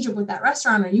relationship with that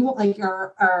restaurant or you like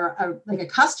are like a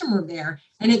customer there,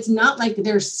 and it's not like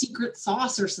there's secret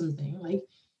sauce or something, like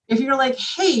if you're like,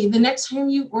 hey, the next time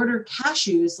you order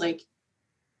cashews, like,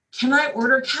 can I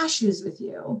order cashews with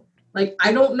you? Like,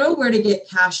 I don't know where to get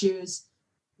cashews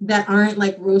that aren't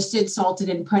like roasted, salted,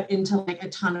 and put into like a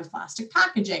ton of plastic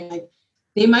packaging. Like,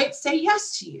 they might say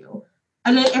yes to you.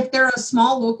 And then if they're a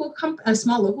small local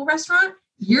restaurant,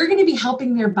 you're going to be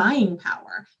helping their buying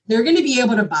power. They're going to be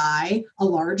able to buy a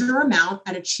larger amount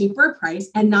at a cheaper price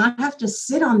and not have to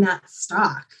sit on that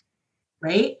stock,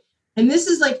 right? And this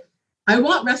is like I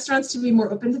want restaurants to be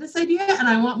more open to this idea, and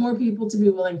I want more people to be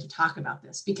willing to talk about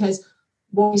this, because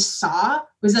what we saw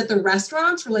was that the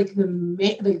restaurants were like the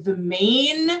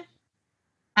main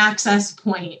access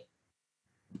point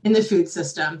in the food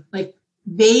system. Like,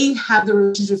 they have the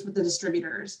relationships with the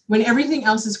distributors. When everything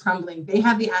else is crumbling, they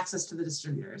have the access to the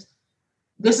distributors.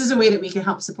 This is a way that we can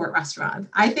help support restaurants.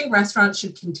 I think restaurants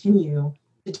should continue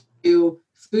to do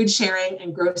food sharing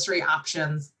and grocery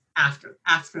options after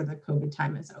the COVID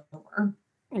time is over.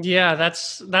 Yeah,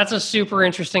 that's a super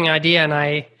interesting idea, and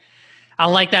I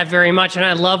like that very much. And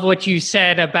I love what you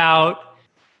said about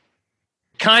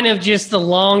kind of just the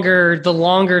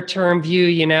longer term view.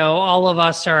 You know, all of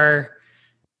us are,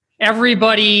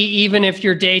 everybody, even if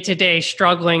you're day to day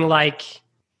struggling, like,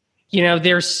 you know,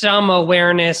 there's some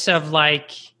awareness of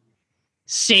like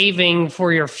saving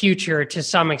for your future to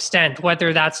some extent,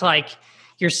 whether that's like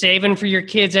you're saving for your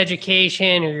kids'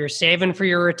 education or you're saving for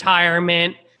your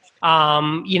retirement.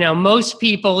 You know, most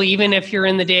people, even if you're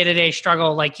in the day-to-day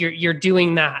struggle, like you're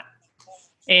doing that.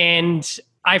 And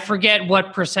I forget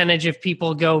what percentage of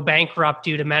people go bankrupt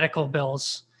due to medical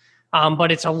bills,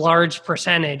 but it's a large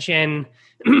percentage. And,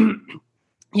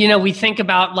 you know, we think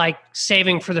about like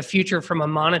saving for the future from a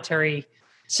monetary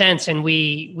sense, and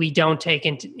we don't take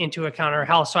into account our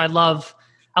health. So I love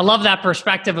that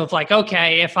perspective of like,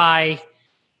 okay, if I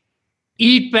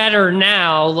eat better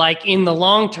now, like in the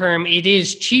long term, it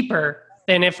is cheaper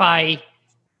than if I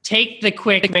take the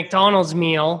quick McDonald's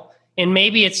meal, and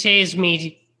maybe it saves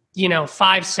me, you know,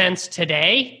 5 cents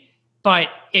today, but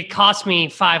it costs me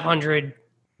 500,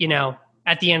 you know,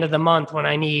 at the end of the month when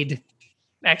I need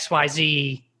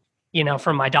XYZ, you know,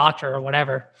 from my doctor or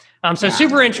whatever. So yeah.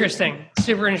 Super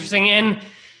interesting. And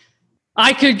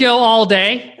I could go all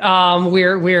day.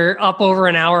 We're up over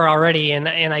an hour already, and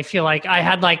I feel like I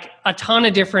had like a ton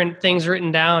of different things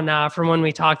written down from when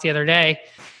we talked the other day,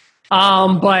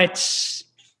 but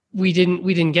we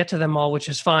didn't get to them all, which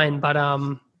is fine. But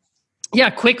yeah,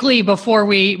 quickly before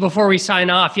we sign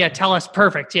off, yeah, tell us.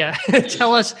 Perfect, yeah,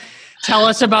 tell us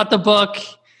about the book.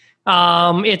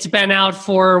 It's been out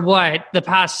for what, the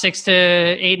past 6 to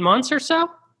 8 months or so?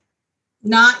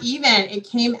 Not even. It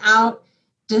came out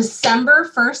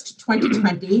December 1st,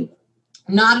 2020.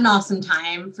 Not an awesome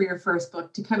time for your first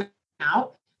book to come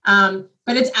out.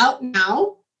 But it's out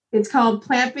now. It's called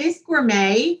Plant-Based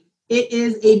Gourmet. It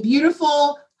is a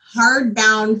beautiful,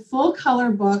 hardbound, full color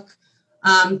book,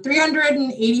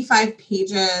 385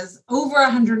 pages, over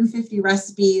 150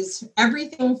 recipes,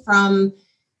 everything from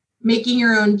making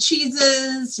your own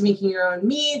cheeses to making your own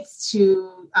meats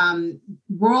to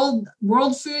world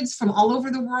foods from all over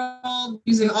the world,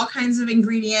 using all kinds of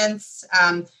ingredients.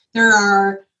 There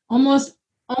are almost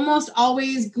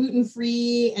always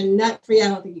gluten-free and nut-free. I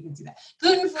don't think you can see that.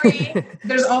 Gluten-free.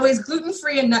 There's always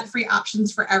gluten-free and nut-free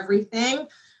options for everything,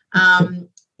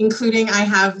 including I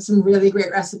have some really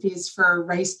great recipes for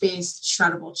rice-based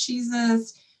shreddable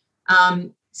cheeses.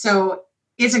 So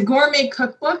it's a gourmet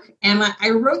cookbook, and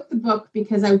I wrote the book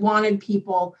because I wanted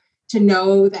people to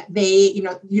know that they, you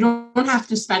know, you don't have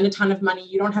to spend a ton of money.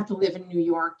 You don't have to live in New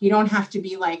York. You don't have to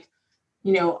be like,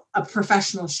 you know, a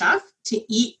professional chef to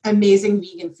eat amazing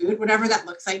vegan food, whatever that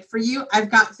looks like for you. I've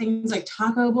got things like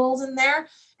taco bowls in there,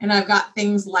 and I've got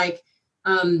things like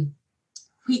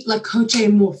wheat la coche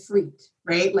mole frite,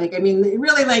 right? Like, I mean,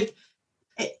 really, like,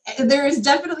 there is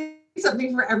definitely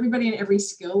something for everybody and every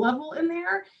skill level in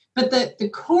there. But the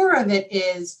core of it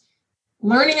is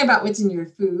learning about what's in your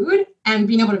food and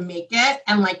being able to make it,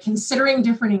 and like considering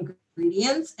different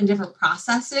ingredients and different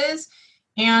processes.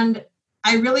 And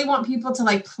I really want people to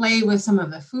like play with some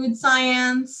of the food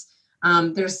science.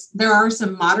 There are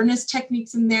some modernist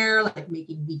techniques in there, like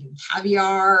making vegan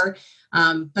caviar.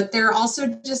 But there are also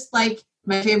just like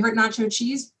my favorite nacho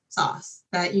cheese sauce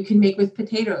that you can make with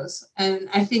potatoes. And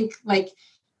I think like,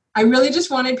 I really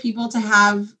just wanted people to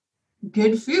have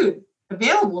good food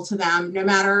available to them, no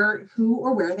matter who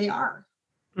or where they are.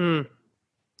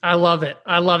 I love it.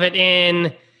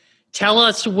 And tell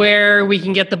us where we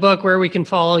can get the book, where we can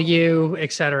follow you,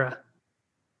 etc.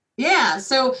 Yeah.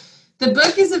 So the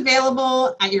book is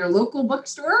available at your local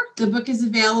bookstore. The book is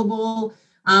available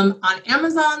on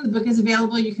Amazon. The book is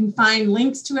available. You can find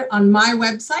links to it on my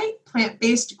website,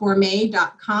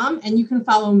 plantbasedgourmet.com. And you can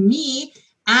follow me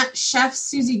at Chef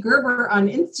Susie Gerber on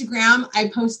Instagram. I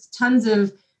post tons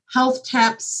of health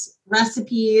tips,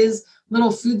 recipes,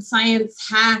 little food science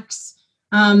hacks,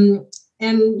 and,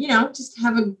 you know, just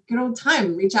have a good old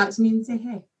time. Reach out to me and say,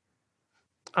 hey.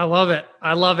 I love it.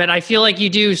 I feel like you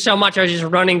do so much. I was just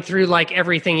running through like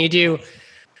everything you do.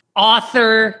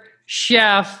 Author,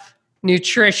 chef,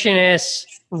 nutritionist,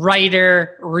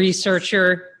 writer,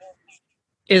 researcher.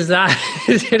 Is that,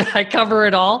 did I cover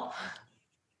it all?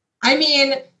 I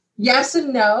mean, yes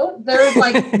and no. There's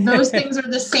like, those things are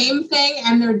the same thing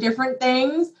and they're different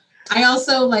things. I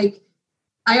also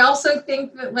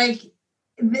think that like,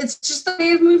 it's just the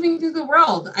way of moving through the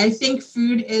world. I think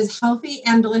food is healthy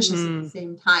and delicious at the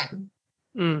same time.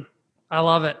 I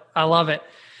love it. I love it.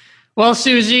 Well,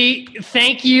 Susie,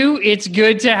 thank you. It's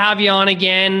good to have you on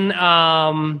again.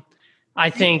 I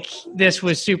think this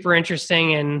was super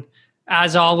interesting. And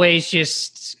as always,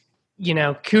 just,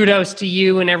 kudos to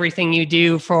you and everything you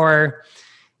do for,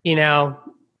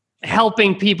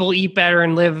 helping people eat better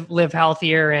and live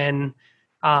healthier and,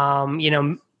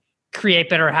 create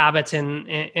better habits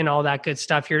and all that good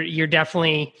stuff. You're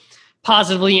definitely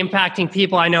positively impacting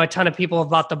people. I know a ton of people have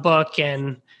bought the book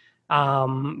and,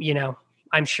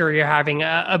 I'm sure you're having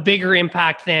a bigger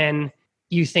impact than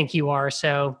you think you are.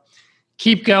 So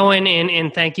keep going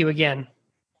and thank you again.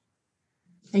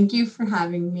 Thank you for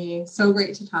having me. So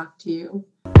great to talk to you.